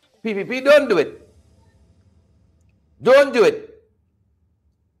PPP. Don't do it. Don't do it.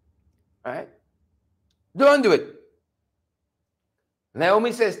 All right? Don't do it.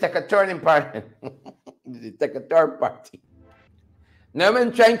 Naomi says, take a turn in party. Take a turn party.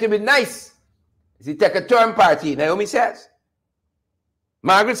 Naomi trying to be nice. Is take a turn party, Naomi says.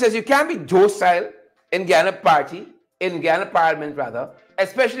 Margaret says, you can't be docile in Guyana party, in Guyana parliament rather,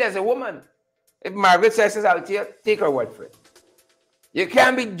 especially as a woman. If Margaret says, I'll take her word for it. You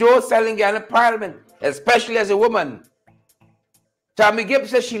can't be docile in Guyana parliament, especially as a woman. Tommy Gibbs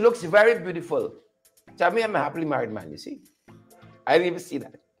says she looks very beautiful. Tommy, I'm a happily married man, you see. I didn't even see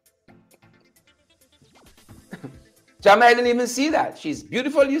that. Tommy, I didn't even see that. She's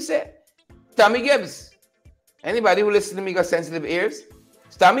beautiful, you say? Tommy Gibbs. Anybody who listens to me got sensitive ears?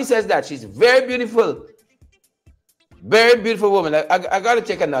 Tommy says that. She's very beautiful. Very beautiful woman. I got to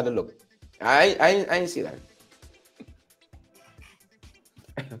take another look. I ain't see that.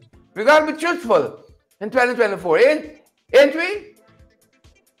 We got to be truthful in 2024. Ain't we?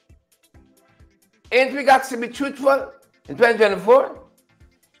 Ain't we got to be truthful in 2024?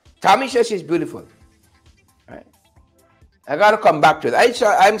 Tommy says she's beautiful. Right? I got to come back to it.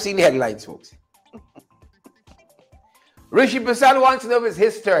 I'm seeing the headlines, folks. Rishi Prasad wants to know if it's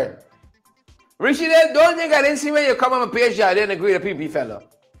his turn. Rishi, don't think I didn't see when you come on my page, I didn't agree with the PP fellow.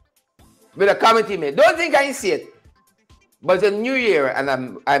 With a committee mate. Don't think I didn't see it. But it's a new year and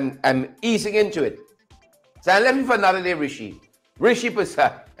I'm easing into it. So I left you for another day, Rishi. Rishi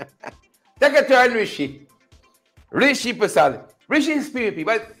Prasad. Take a turn, Rishi. Rishi Prasad. Rishi is PvP,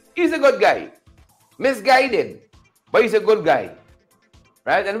 but he's a good guy. Misguided, but he's a good guy.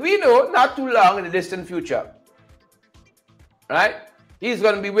 Right? And we know not too long in the distant future, right? He's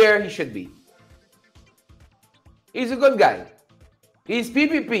going to be where he should be. He's a good guy. He's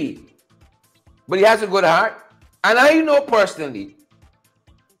PPP, but he has a good heart. And I know personally,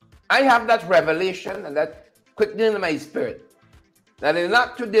 I have that revelation and that quickening in my spirit that in the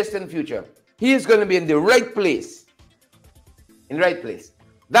not too distant future, he is going to be in the right place. In the right place.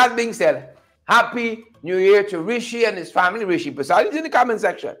 That being said, Happy New Year to Rishi and his family. Rishi Prasad, he's in the comment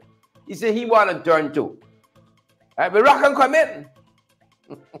section. He said he want to turn too. All right, but Rock and come in.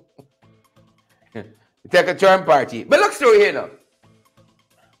 Take a turn party. But look story here now.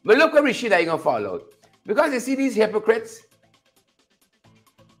 But look what Rishi that you going to follow. Because you see these hypocrites,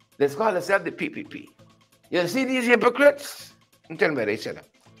 they call themselves the PPP. You see these hypocrites? I'm telling you what they said.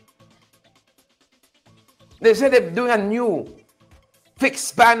 They said they're doing a new fixed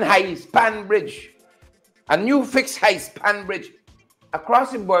span high span bridge. A new fixed high span bridge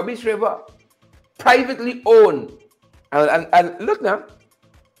across the Berbice River, privately owned. And look now,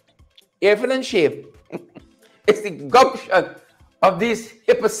 Airfield and Shape. It's the gumption of these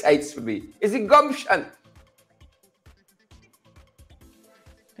hypocrites for me. It's the gumption.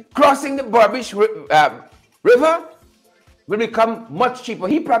 Crossing the Berbice River will become much cheaper.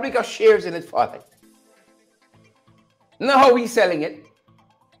 He probably got shares in it for it. Know how he's selling it?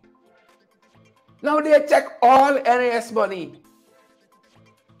 Now they take all NAS money,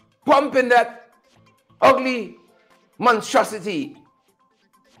 pumping that ugly monstrosity.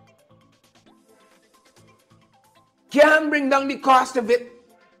 Can't bring down the cost of it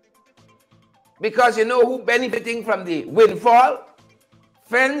because you know who benefiting from the windfall?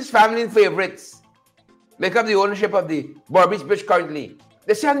 Friends, family, and favorites make up the ownership of the Berbice Bridge currently.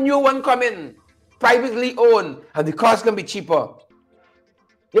 They see a new one coming, privately owned, and the cost can be cheaper.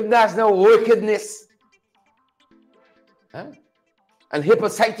 If there's no wickedness and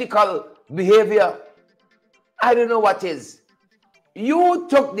hypocritical behavior, I don't know what is. You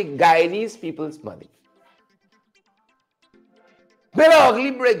took the Guyanese people's money. Build an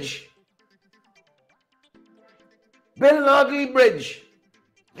ugly bridge. Build an ugly bridge.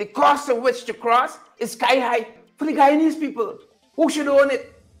 The cost of which to cross is sky high for the Guyanese people. Who should own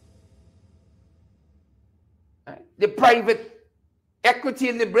it? Right? The private equity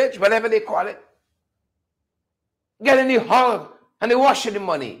in the bridge, whatever they call it. Getting the hull and the washing the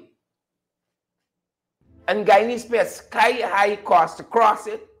money. And Guyanese pay a sky high cost to cross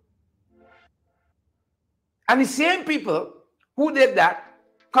it. And the same people who did that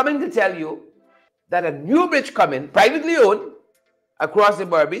coming to tell you that a new bridge coming, privately owned, across the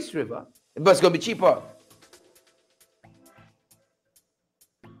Berbice River, but it's going to be cheaper.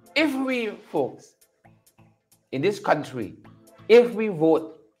 If we, folks, in this country, if we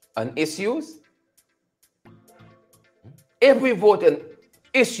vote on issues,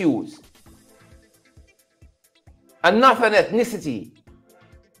 and not on ethnicity,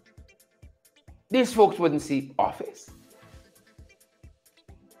 these folks wouldn't see office.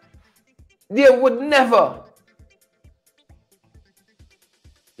 They would never.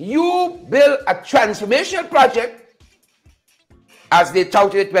 You build a transformational project, as they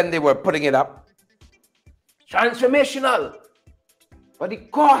touted it when they were putting it up. Transformational. But the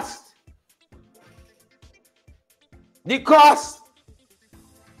cost.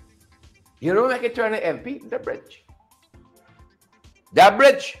 You know, make it turn an MP? The bridge. That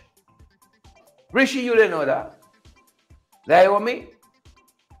bridge. Rishi, you didn't know that. There with me.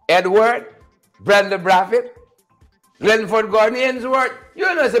 Edward, Brenda Braffett, Glenford Gordon, Ainsworth. You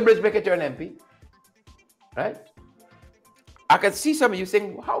know it's a bridge make it turn MP. Right? I can see some of you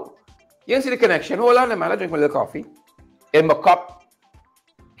saying, wow. You can see the connection. Hold on a minute, I'll drink my little coffee. In my cup.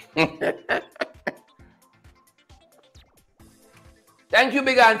 Thank you,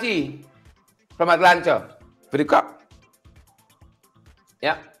 big auntie from Atlanta, for the cup.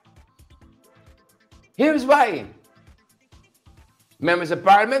 Yeah. Here's why. Members of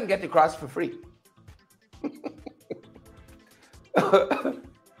Parliament get to cross for free.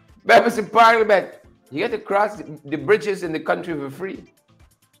 Members of Parliament, you get to cross the bridges in the country for free.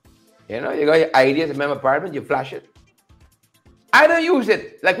 You know, you got your ideas as a member of Parliament, you flash it. I don't use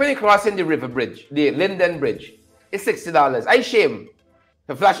it. Like when you're crossing the river bridge, the Linden Bridge, it's $60. I shame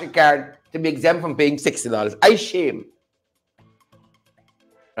to flash a card to be exempt from paying $60. I shame.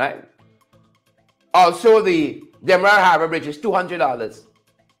 Right? Also, the Demerara Harbor Bridge is $200.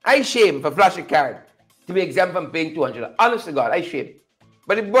 I shame for flash a card to be exempt from paying $200. Honest to God, I shame.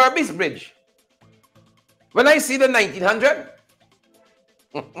 But the Burbis Bridge, when I see the 1900,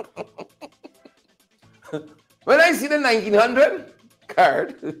 when I see the 1900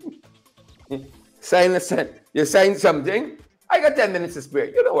 card, you sign something, I got 10 minutes to spare.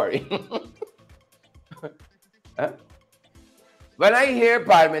 You don't worry. Huh? When I hear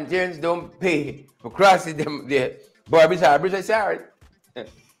parliamentarians don't pay for crossing the Burbis Harbor Bridge, I say, all right.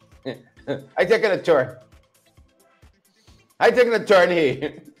 I taking a turn. I taking a turn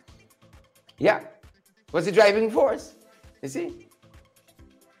here. Yeah. What's the driving force? You see?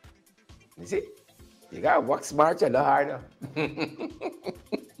 You see? You gotta work smarter, not harder.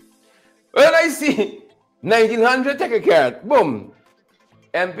 When I see 1900, take a card. Boom.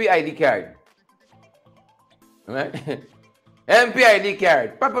 MP ID card. Right? MP ID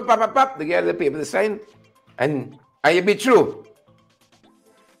card. Pop, pop, pop, pop, pop. They get the paper to sign. And you be true.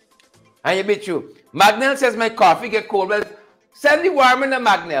 And you be true. Magnell says my coffee get cold. Well, send the warmer than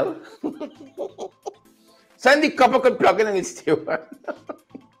Magnell. Send the copper could plug in and it's still warm.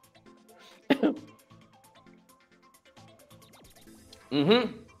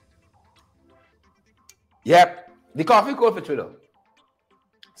 Mm-hmm. Yep. The coffee cold for Twitter.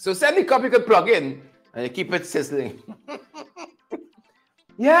 So send the coffee could plug in and you keep it sizzling.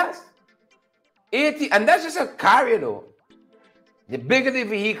 Yes. 80, and that's just a car, you know. The bigger the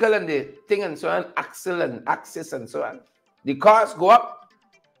vehicle and the thing and so on, axle and axis and so on, the costs go up.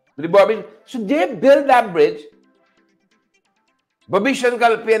 The Burbis, should they build that bridge? Burbis shouldn't got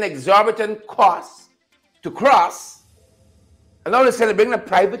to pay an exorbitant cost to cross. And all of a sudden, bring a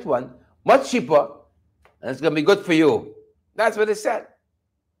private one, much cheaper, and it's going to be good for you. That's what they said.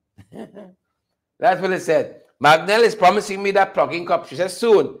 That's what they said. Magnell is promising me that plugging cup. She says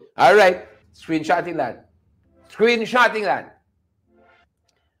soon. All right. Screenshotting that. Screenshotting that.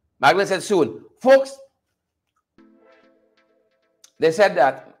 Magnell said soon. Folks, they said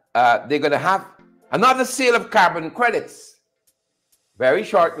that they're going to have another sale of carbon credits very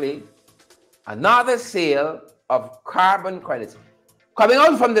shortly. Another sale of carbon credits. Coming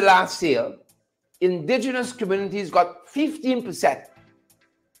out from the last sale, indigenous communities got 15%.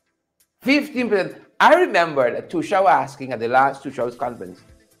 15%. I remember that Tusha was asking at the last Tusha's conference,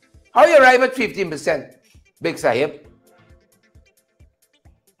 how you arrive at 15%, Big Sahib?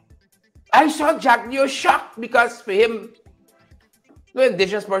 I saw Jack Neo shocked because for him, no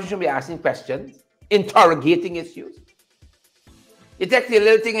indigenous person should be asking questions, interrogating issues. You take the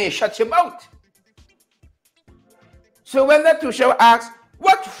little thing and you shut your mouth. So when that Tusha asked,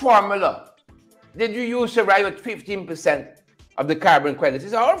 what formula did you use to arrive at 15% of the carbon credits?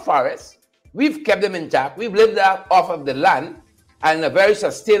 It's our forests. We've kept them intact. We've lived off of the land and in a very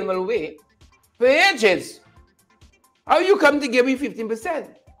sustainable way for ages. How you come to give me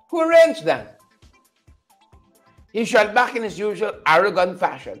 15%? Who arranged that? He shot back in his usual arrogant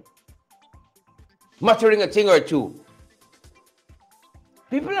fashion, muttering a thing or two.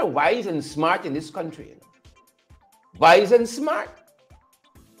 People are wise and smart in this country. You know? Wise and smart.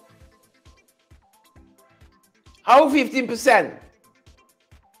 How 15%?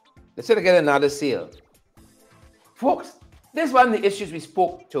 Let's try to get another sale. Folks, this is one of the issues we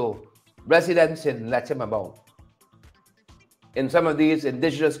spoke to residents in Latin about, in some of these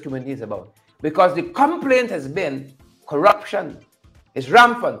indigenous communities about, because the complaint has been corruption is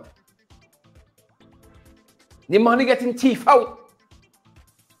rampant. The money getting thief out.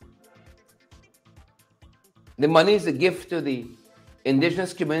 The money is a gift to the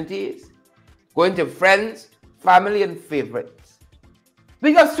indigenous communities, going to friends, family, and favorites.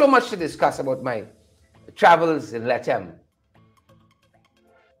 We got so much to discuss about my travels in Latam.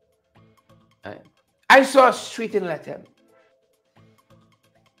 I saw a street in Latam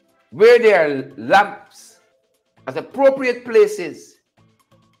where there are lamps at appropriate places,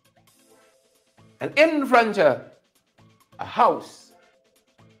 and in front of a house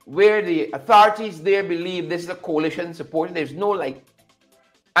where the authorities there believe this is a coalition support, there's no light.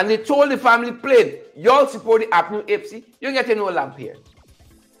 And they told the family plain, y'all support the APNU APC, you don't get no lamp here.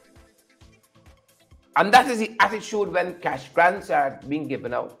 And that is the attitude when cash grants are being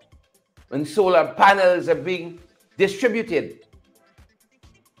given out, when solar panels are being distributed.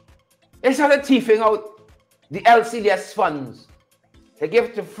 They started thieving out the LCDS funds. They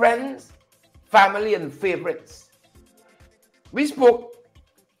give to friends, family, and favorites. We spoke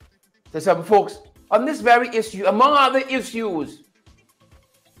to some folks on this very issue, among other issues.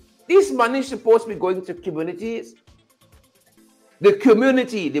 This money is supposed to be going to communities. The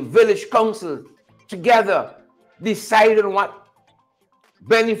community, the village council, together decide on what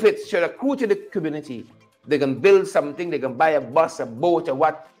benefits should accrue to the community. They can build something, they can buy a bus, a boat, or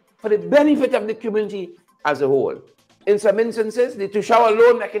what, for the benefit of the community as a whole. In some instances, the Tushaw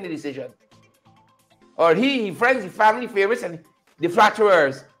alone making the decision. Or he friends, his family, favorites, and the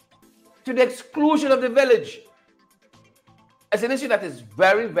flatterers, to the exclusion of the village. It's an issue that is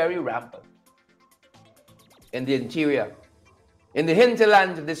very, very rampant in the interior, in the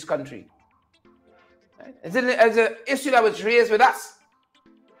hinterland of this country. It's an issue that was raised with us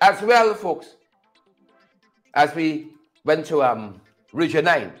as well, folks, as we went to Region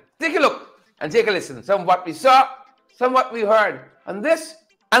 9. Take a look and take a listen. Some of what we saw, some of what we heard on this,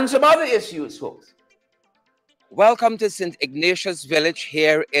 and some other issues, folks. Welcome to St. Ignatius Village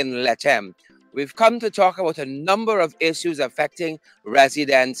here in Letem. We've come to talk about a number of issues affecting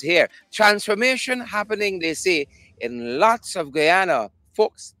residents here. Transformation happening, they say, in lots of Guyana.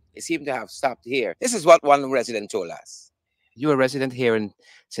 Folks, they seem to have stopped here. This is what one resident told us. You're a resident here in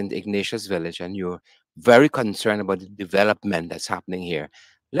St. Ignatius Village, and you're very concerned about the development that's happening here.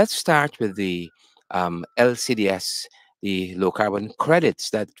 Let's start with the LCDS, the low carbon credits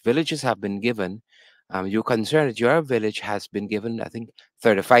that villages have been given. You're concerned that your village has been given, I think,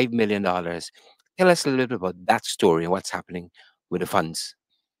 $35 million. Tell us a little bit about that story and what's happening with the funds.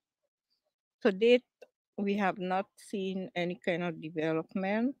 To date, we have not seen any kind of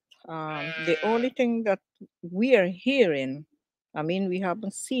development. The only thing that we are hearing, I mean, we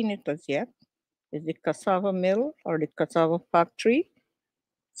haven't seen it as yet, is the cassava mill or the cassava factory.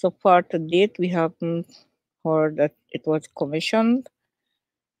 So far to date, we haven't heard that it was commissioned.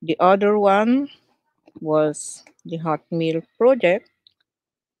 The other one was the hot meal project.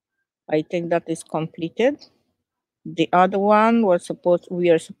 I think that is completed. The other one was we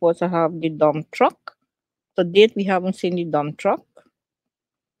are supposed to have the dump truck. To date, we haven't seen the dump truck.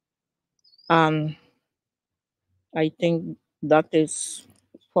 And I think that is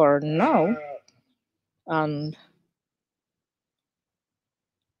for now. And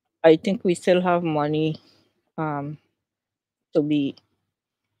I think we still have money um, to be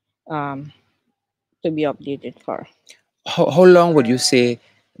um, updated for. How long would you say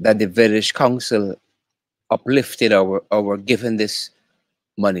that the village council uplifted or given this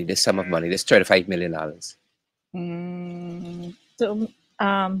money, this sum of money, this $35 million? To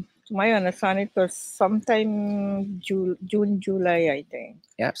my understanding, it was sometime June, July, I think.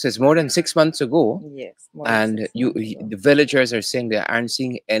 Yeah, so it's more than 6 months ago. Yes. And the villagers are saying they aren't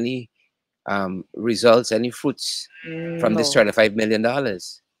seeing any results, any fruits from this $35 million.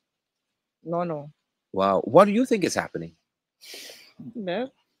 No. Wow. What do you think is happening?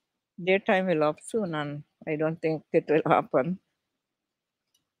 Well, their time will up soon, and I don't think it will happen.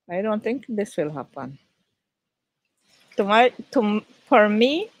 I don't think this will happen. For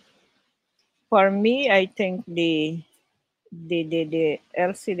me, I think the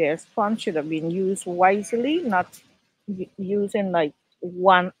LCDS fund should have been used wisely, not using like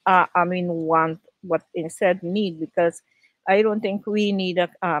one what instead need, because I don't think we need a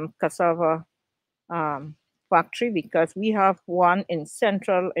cassava factory, because we have one in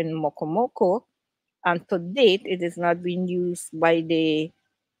central in Mokomoko, and to date it is not being used by the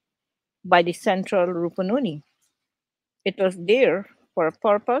central Rupununi. It was there for a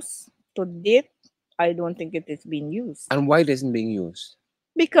purpose. To date, I don't think it is being used. And why it isn't being used?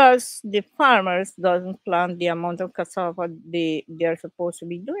 Because the farmers doesn't plant the amount of cassava they are supposed to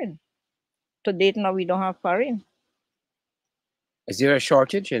be doing. To date, now we don't have farin. Is there a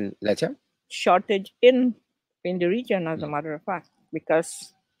shortage in Letem? Shortage in the region, as a matter of fact,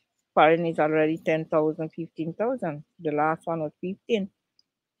 because farin is already 10,000, 15,000. The last one was 15.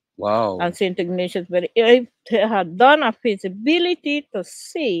 Wow. And St. Ignatius, if they had done a feasibility to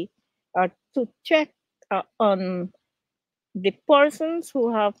see or to check on the persons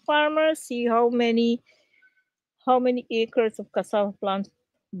who have farmers, see how many acres of cassava plants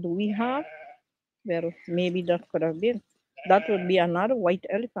do we have, well, maybe that could have been. That would be another white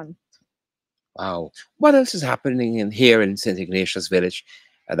elephant. Wow. What else is happening here in St. Ignatius Village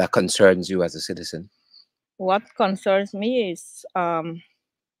that concerns you as a citizen? What concerns me is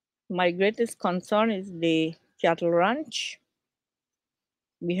my greatest concern is the cattle ranch.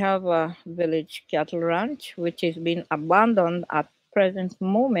 We have a village cattle ranch which is being abandoned at present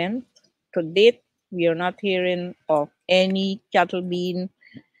moment. To date, we are not hearing of any cattle being,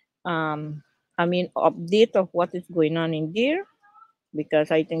 um, update of what is going on in there because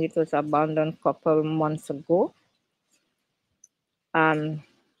I think it was abandoned couple months ago, and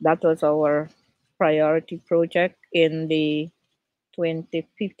that was our priority project in the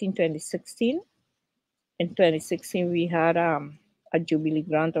 2015 2016. In 2016, we had a Jubilee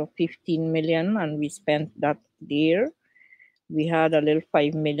grant of 15 million and we spent that there. We had a little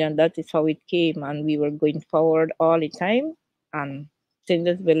 5 million. That is how it came. And we were going forward all the time. And since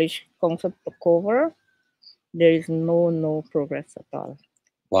this village council took over, there is no progress at all.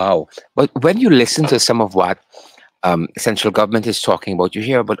 Wow. But when you listen to some of what central government is talking about, you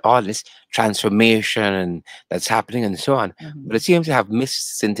hear about all this transformation and that's happening and so on. But it seems to have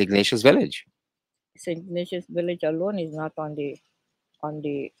missed St. Ignatius Village. St. Ignatius village alone is not on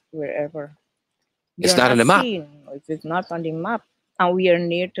the wherever. It's You're not on not the map. seeing. It is not on the map. And we are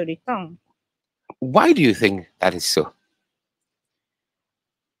near to the town. Why do you think that is so?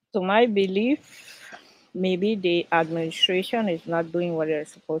 To my belief, maybe the administration is not doing what they're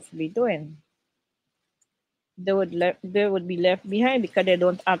supposed to be doing. They would be left behind because they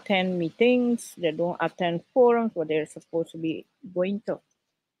don't attend meetings, they don't attend forums what they're supposed to be going to.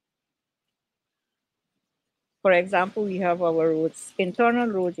 For example, we have our roads, internal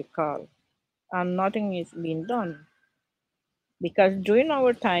roads you call, and nothing is being done. Because during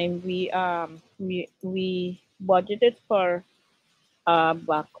our time we budgeted for a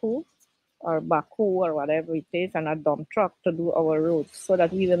Baku or whatever it is and a dump truck to do our roads so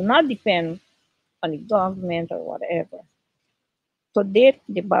that we will not depend on the government or whatever. To date,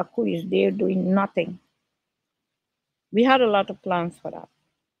 the Baku is there doing nothing. We had a lot of plans for that.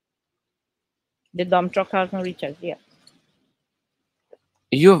 The dump truck hasn't reached us yet.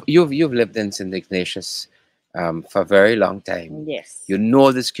 You've lived in St. Ignatius for a very long time. Yes. You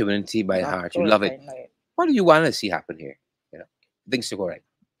know this community by Of heart. You course, love I it. know it. What do you want to see happen here? You know, things to go right.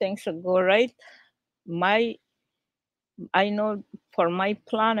 Things should go right. My, I know for my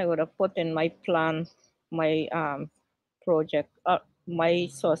plan, I would have put in my plan, my project, my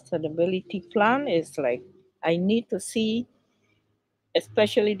sustainability plan is like I need to see,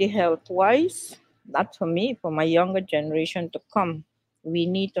 especially the health wise, not for me, for my younger generation to come. We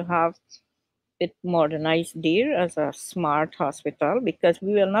need to have it modernized there as a smart hospital because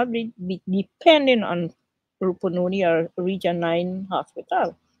we will not be dependent on Rupununi or Region 9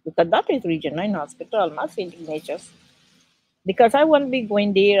 hospital because that is Region 9 hospital, not St. Ignatius. Because I won't be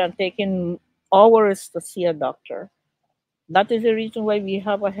going there and taking hours to see a doctor. That is the reason why we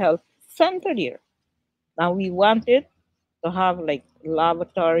have a health center there. Now we wanted to have like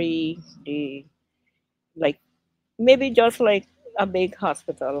laboratory, the like maybe just like a big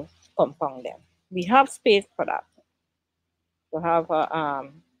hospital compound there. We have space for that to have a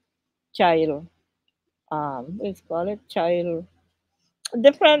child let's call it child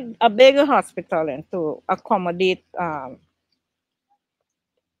different a bigger hospital and to accommodate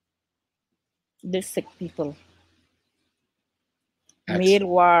the sick people. Excellent. Male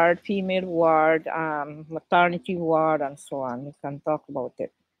ward, female ward, maternity ward, and so on. We can talk about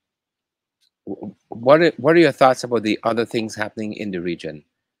it. What are your thoughts about the other things happening in the region,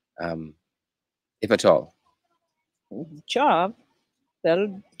 if at all? Job,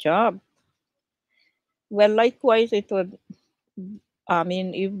 job. Well, likewise, it would. I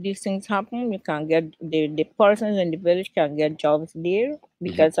mean, if these things happen, you can get the persons in the village can get jobs there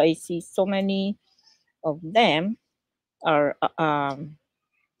because I see so many of them are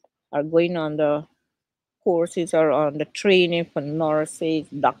going on the courses or on the training for nurses,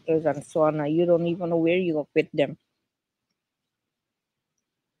 doctors, and so on. And you don't even know where you go with them.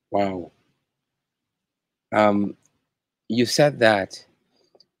 Wow. You said that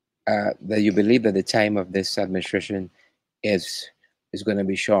you believe that the time of this administration is is going to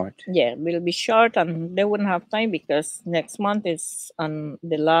be short. Yeah, will be short and they wouldn't have time because next month is on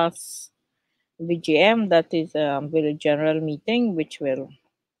the last VGM, that is a very general meeting which will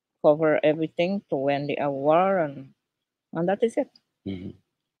cover everything to when the award and that is it. Mhm.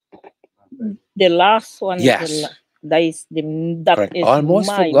 The last one is Yes, that is that correct. is Almost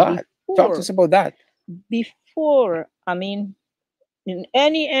my forgot. Talk to us about that. before I mean in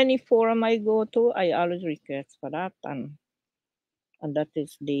any forum I go to I always request for that and that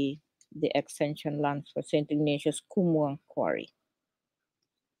is the extension lands for St. Ignatius Kumuang Quarry.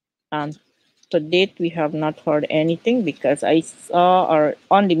 And to date, we have not heard anything because I saw or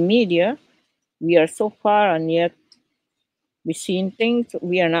on the media, we are so far and yet we've seen things.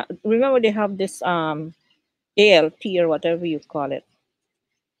 We are not. Remember, they have this ALT or whatever you call it.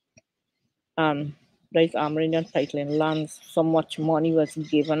 and right Amerindian titling lands, so much money was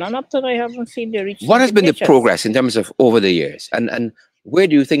given. And after I haven't seen the What recent has been the signatures. progress in terms of over the years? And where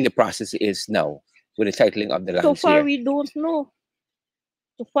do you think the process is now with the titling of the So lands far, here? we don't know.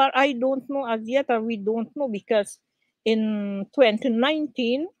 So far, I don't know as yet, and we don't know because in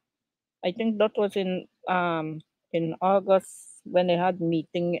 2019, I think that was in August when they had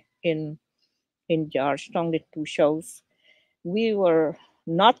meeting in Georgetown, the two shows. We were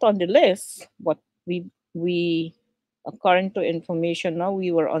not on the list, but we according to information now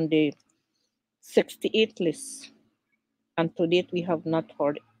we were on the 68 list, and to date we have not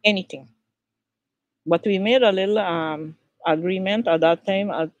heard anything. But we made a little agreement at that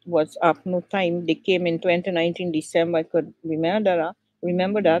time. Was up no time. They came in 2019 December. I could remember that.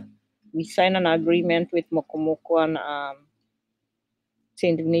 Remember that we signed an agreement with Mokomoko and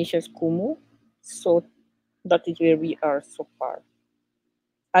Saint Ignatius Kumu. So that is where we are so far.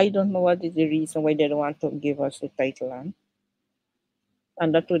 I don't know what is the reason why they don't want to give us the title land.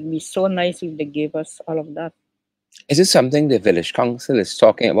 And that would be so nice if they gave us all of that. Is this something the village council is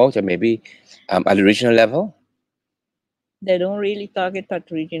talking about, or maybe at the regional level? They don't really target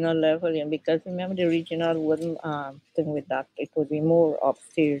at regional level, because remember the regional wouldn't thing with that. It would be more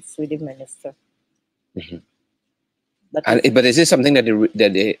upstairs with the minister. Mm-hmm. That And is but is this something that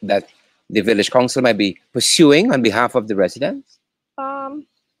the village council might be pursuing on behalf of the residents?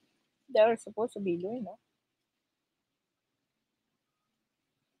 they're supposed to be doing that.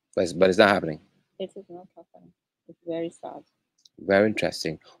 But it's not happening. It is not happening. It's very sad. Very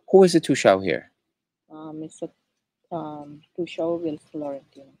interesting. Who is the Tushao here? Mr. Tushao Wills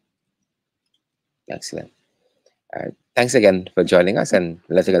Florentino. Excellent. Thanks again for joining us and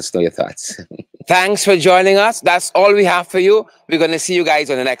letting us know your thoughts. Thanks for joining us. That's all we have for you. We're going to see you guys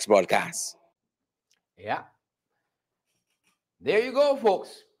on the next broadcast. Yeah. There you go,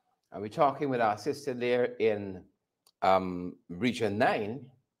 folks. And we're talking with our sister there in Region 9,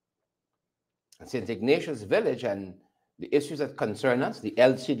 St. Ignatius Village, and the issues that concern us, the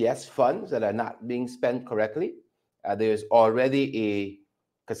LCDS funds that are not being spent correctly. There's already a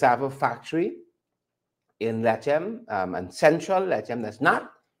cassava factory in Lechem and central Lechem that's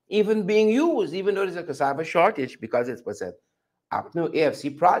not even being used, even though there's a cassava shortage because it was an APNU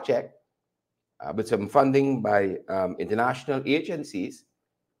AFC project with some funding by international agencies.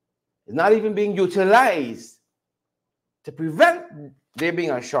 It's not even being utilized to prevent there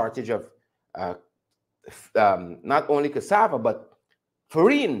being a shortage of not only cassava, but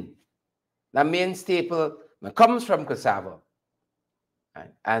farine, the main staple that comes from cassava.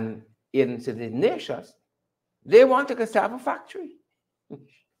 Right? And in St. Ignatius, they want a cassava factory.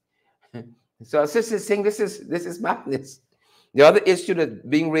 So sisters saying this is madness. The other issue that's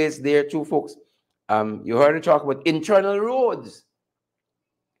being raised there too, folks, you heard her talk about internal roads.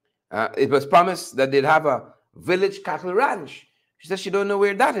 It was promised that they'd have a village cattle ranch. She says she don't know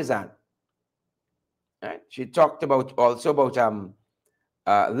where that is at. Right? She talked about also about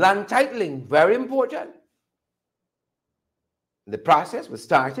land titling, very important. The process was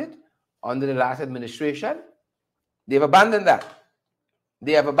started under the last administration. They've abandoned that.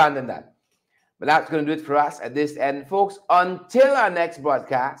 They have abandoned that. But that's going to do it for us at this end, folks. Until our next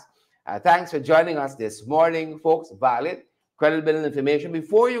broadcast, thanks for joining us this morning, folks. Valid, credible information.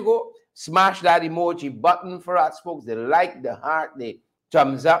 Before you go, smash that emoji button for us, folks. The like, the heart, the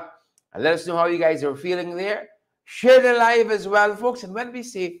thumbs up. And let us know how you guys are feeling there. Share the live as well, folks. And when we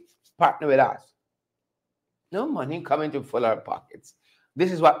say partner with us, no money coming to fill our pockets.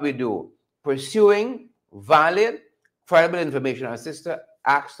 This is what we do. Pursuing valid, credible information. Our sister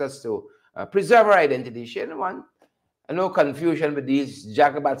asked us to preserve our identity. She didn't want no confusion with these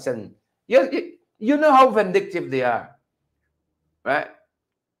Jacobats. And you know how vindictive they are, right?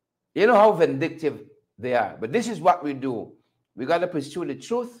 You know how vindictive they are. But this is what we do. We got to pursue the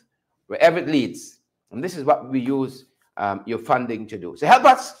truth wherever it leads. And this is what we use your funding to do. So help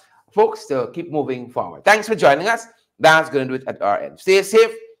us, folks, to keep moving forward. Thanks for joining us. That's going to do it at our end. Stay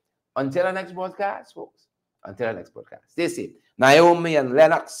safe until our next broadcast, folks. Until our next broadcast. Stay safe. Naomi and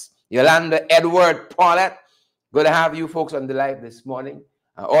Lennox, Yolanda, Edward, Paulette. Good to have you folks on the live this morning.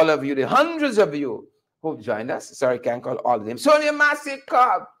 All of you, the hundreds of you who've joined us. Sorry, can't call all the names. Sonia Massey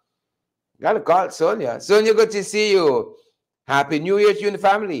Cobb. Got to call Sonia. Sonia, good to see you. Happy New Year to you and the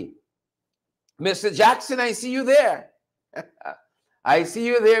family. Mr. Jackson, I see you there. I see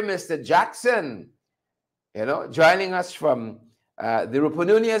you there, Mr. Jackson. You know, joining us from the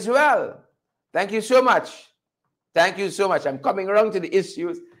Rupununi as well. Thank you so much. Thank you so much. I'm coming around to the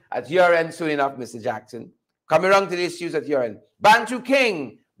issues at your end soon enough, Mr. Jackson. Coming around to the issues at your end. Bantu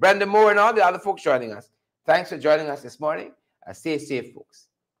King, Brenda Moore, and all the other folks joining us. Thanks for joining us this morning. Stay safe, folks.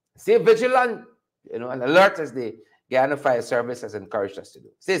 Stay vigilant, and alert as the Guyana Fire Service has encouraged us to do.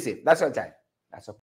 Stay safe. That's our time. That's our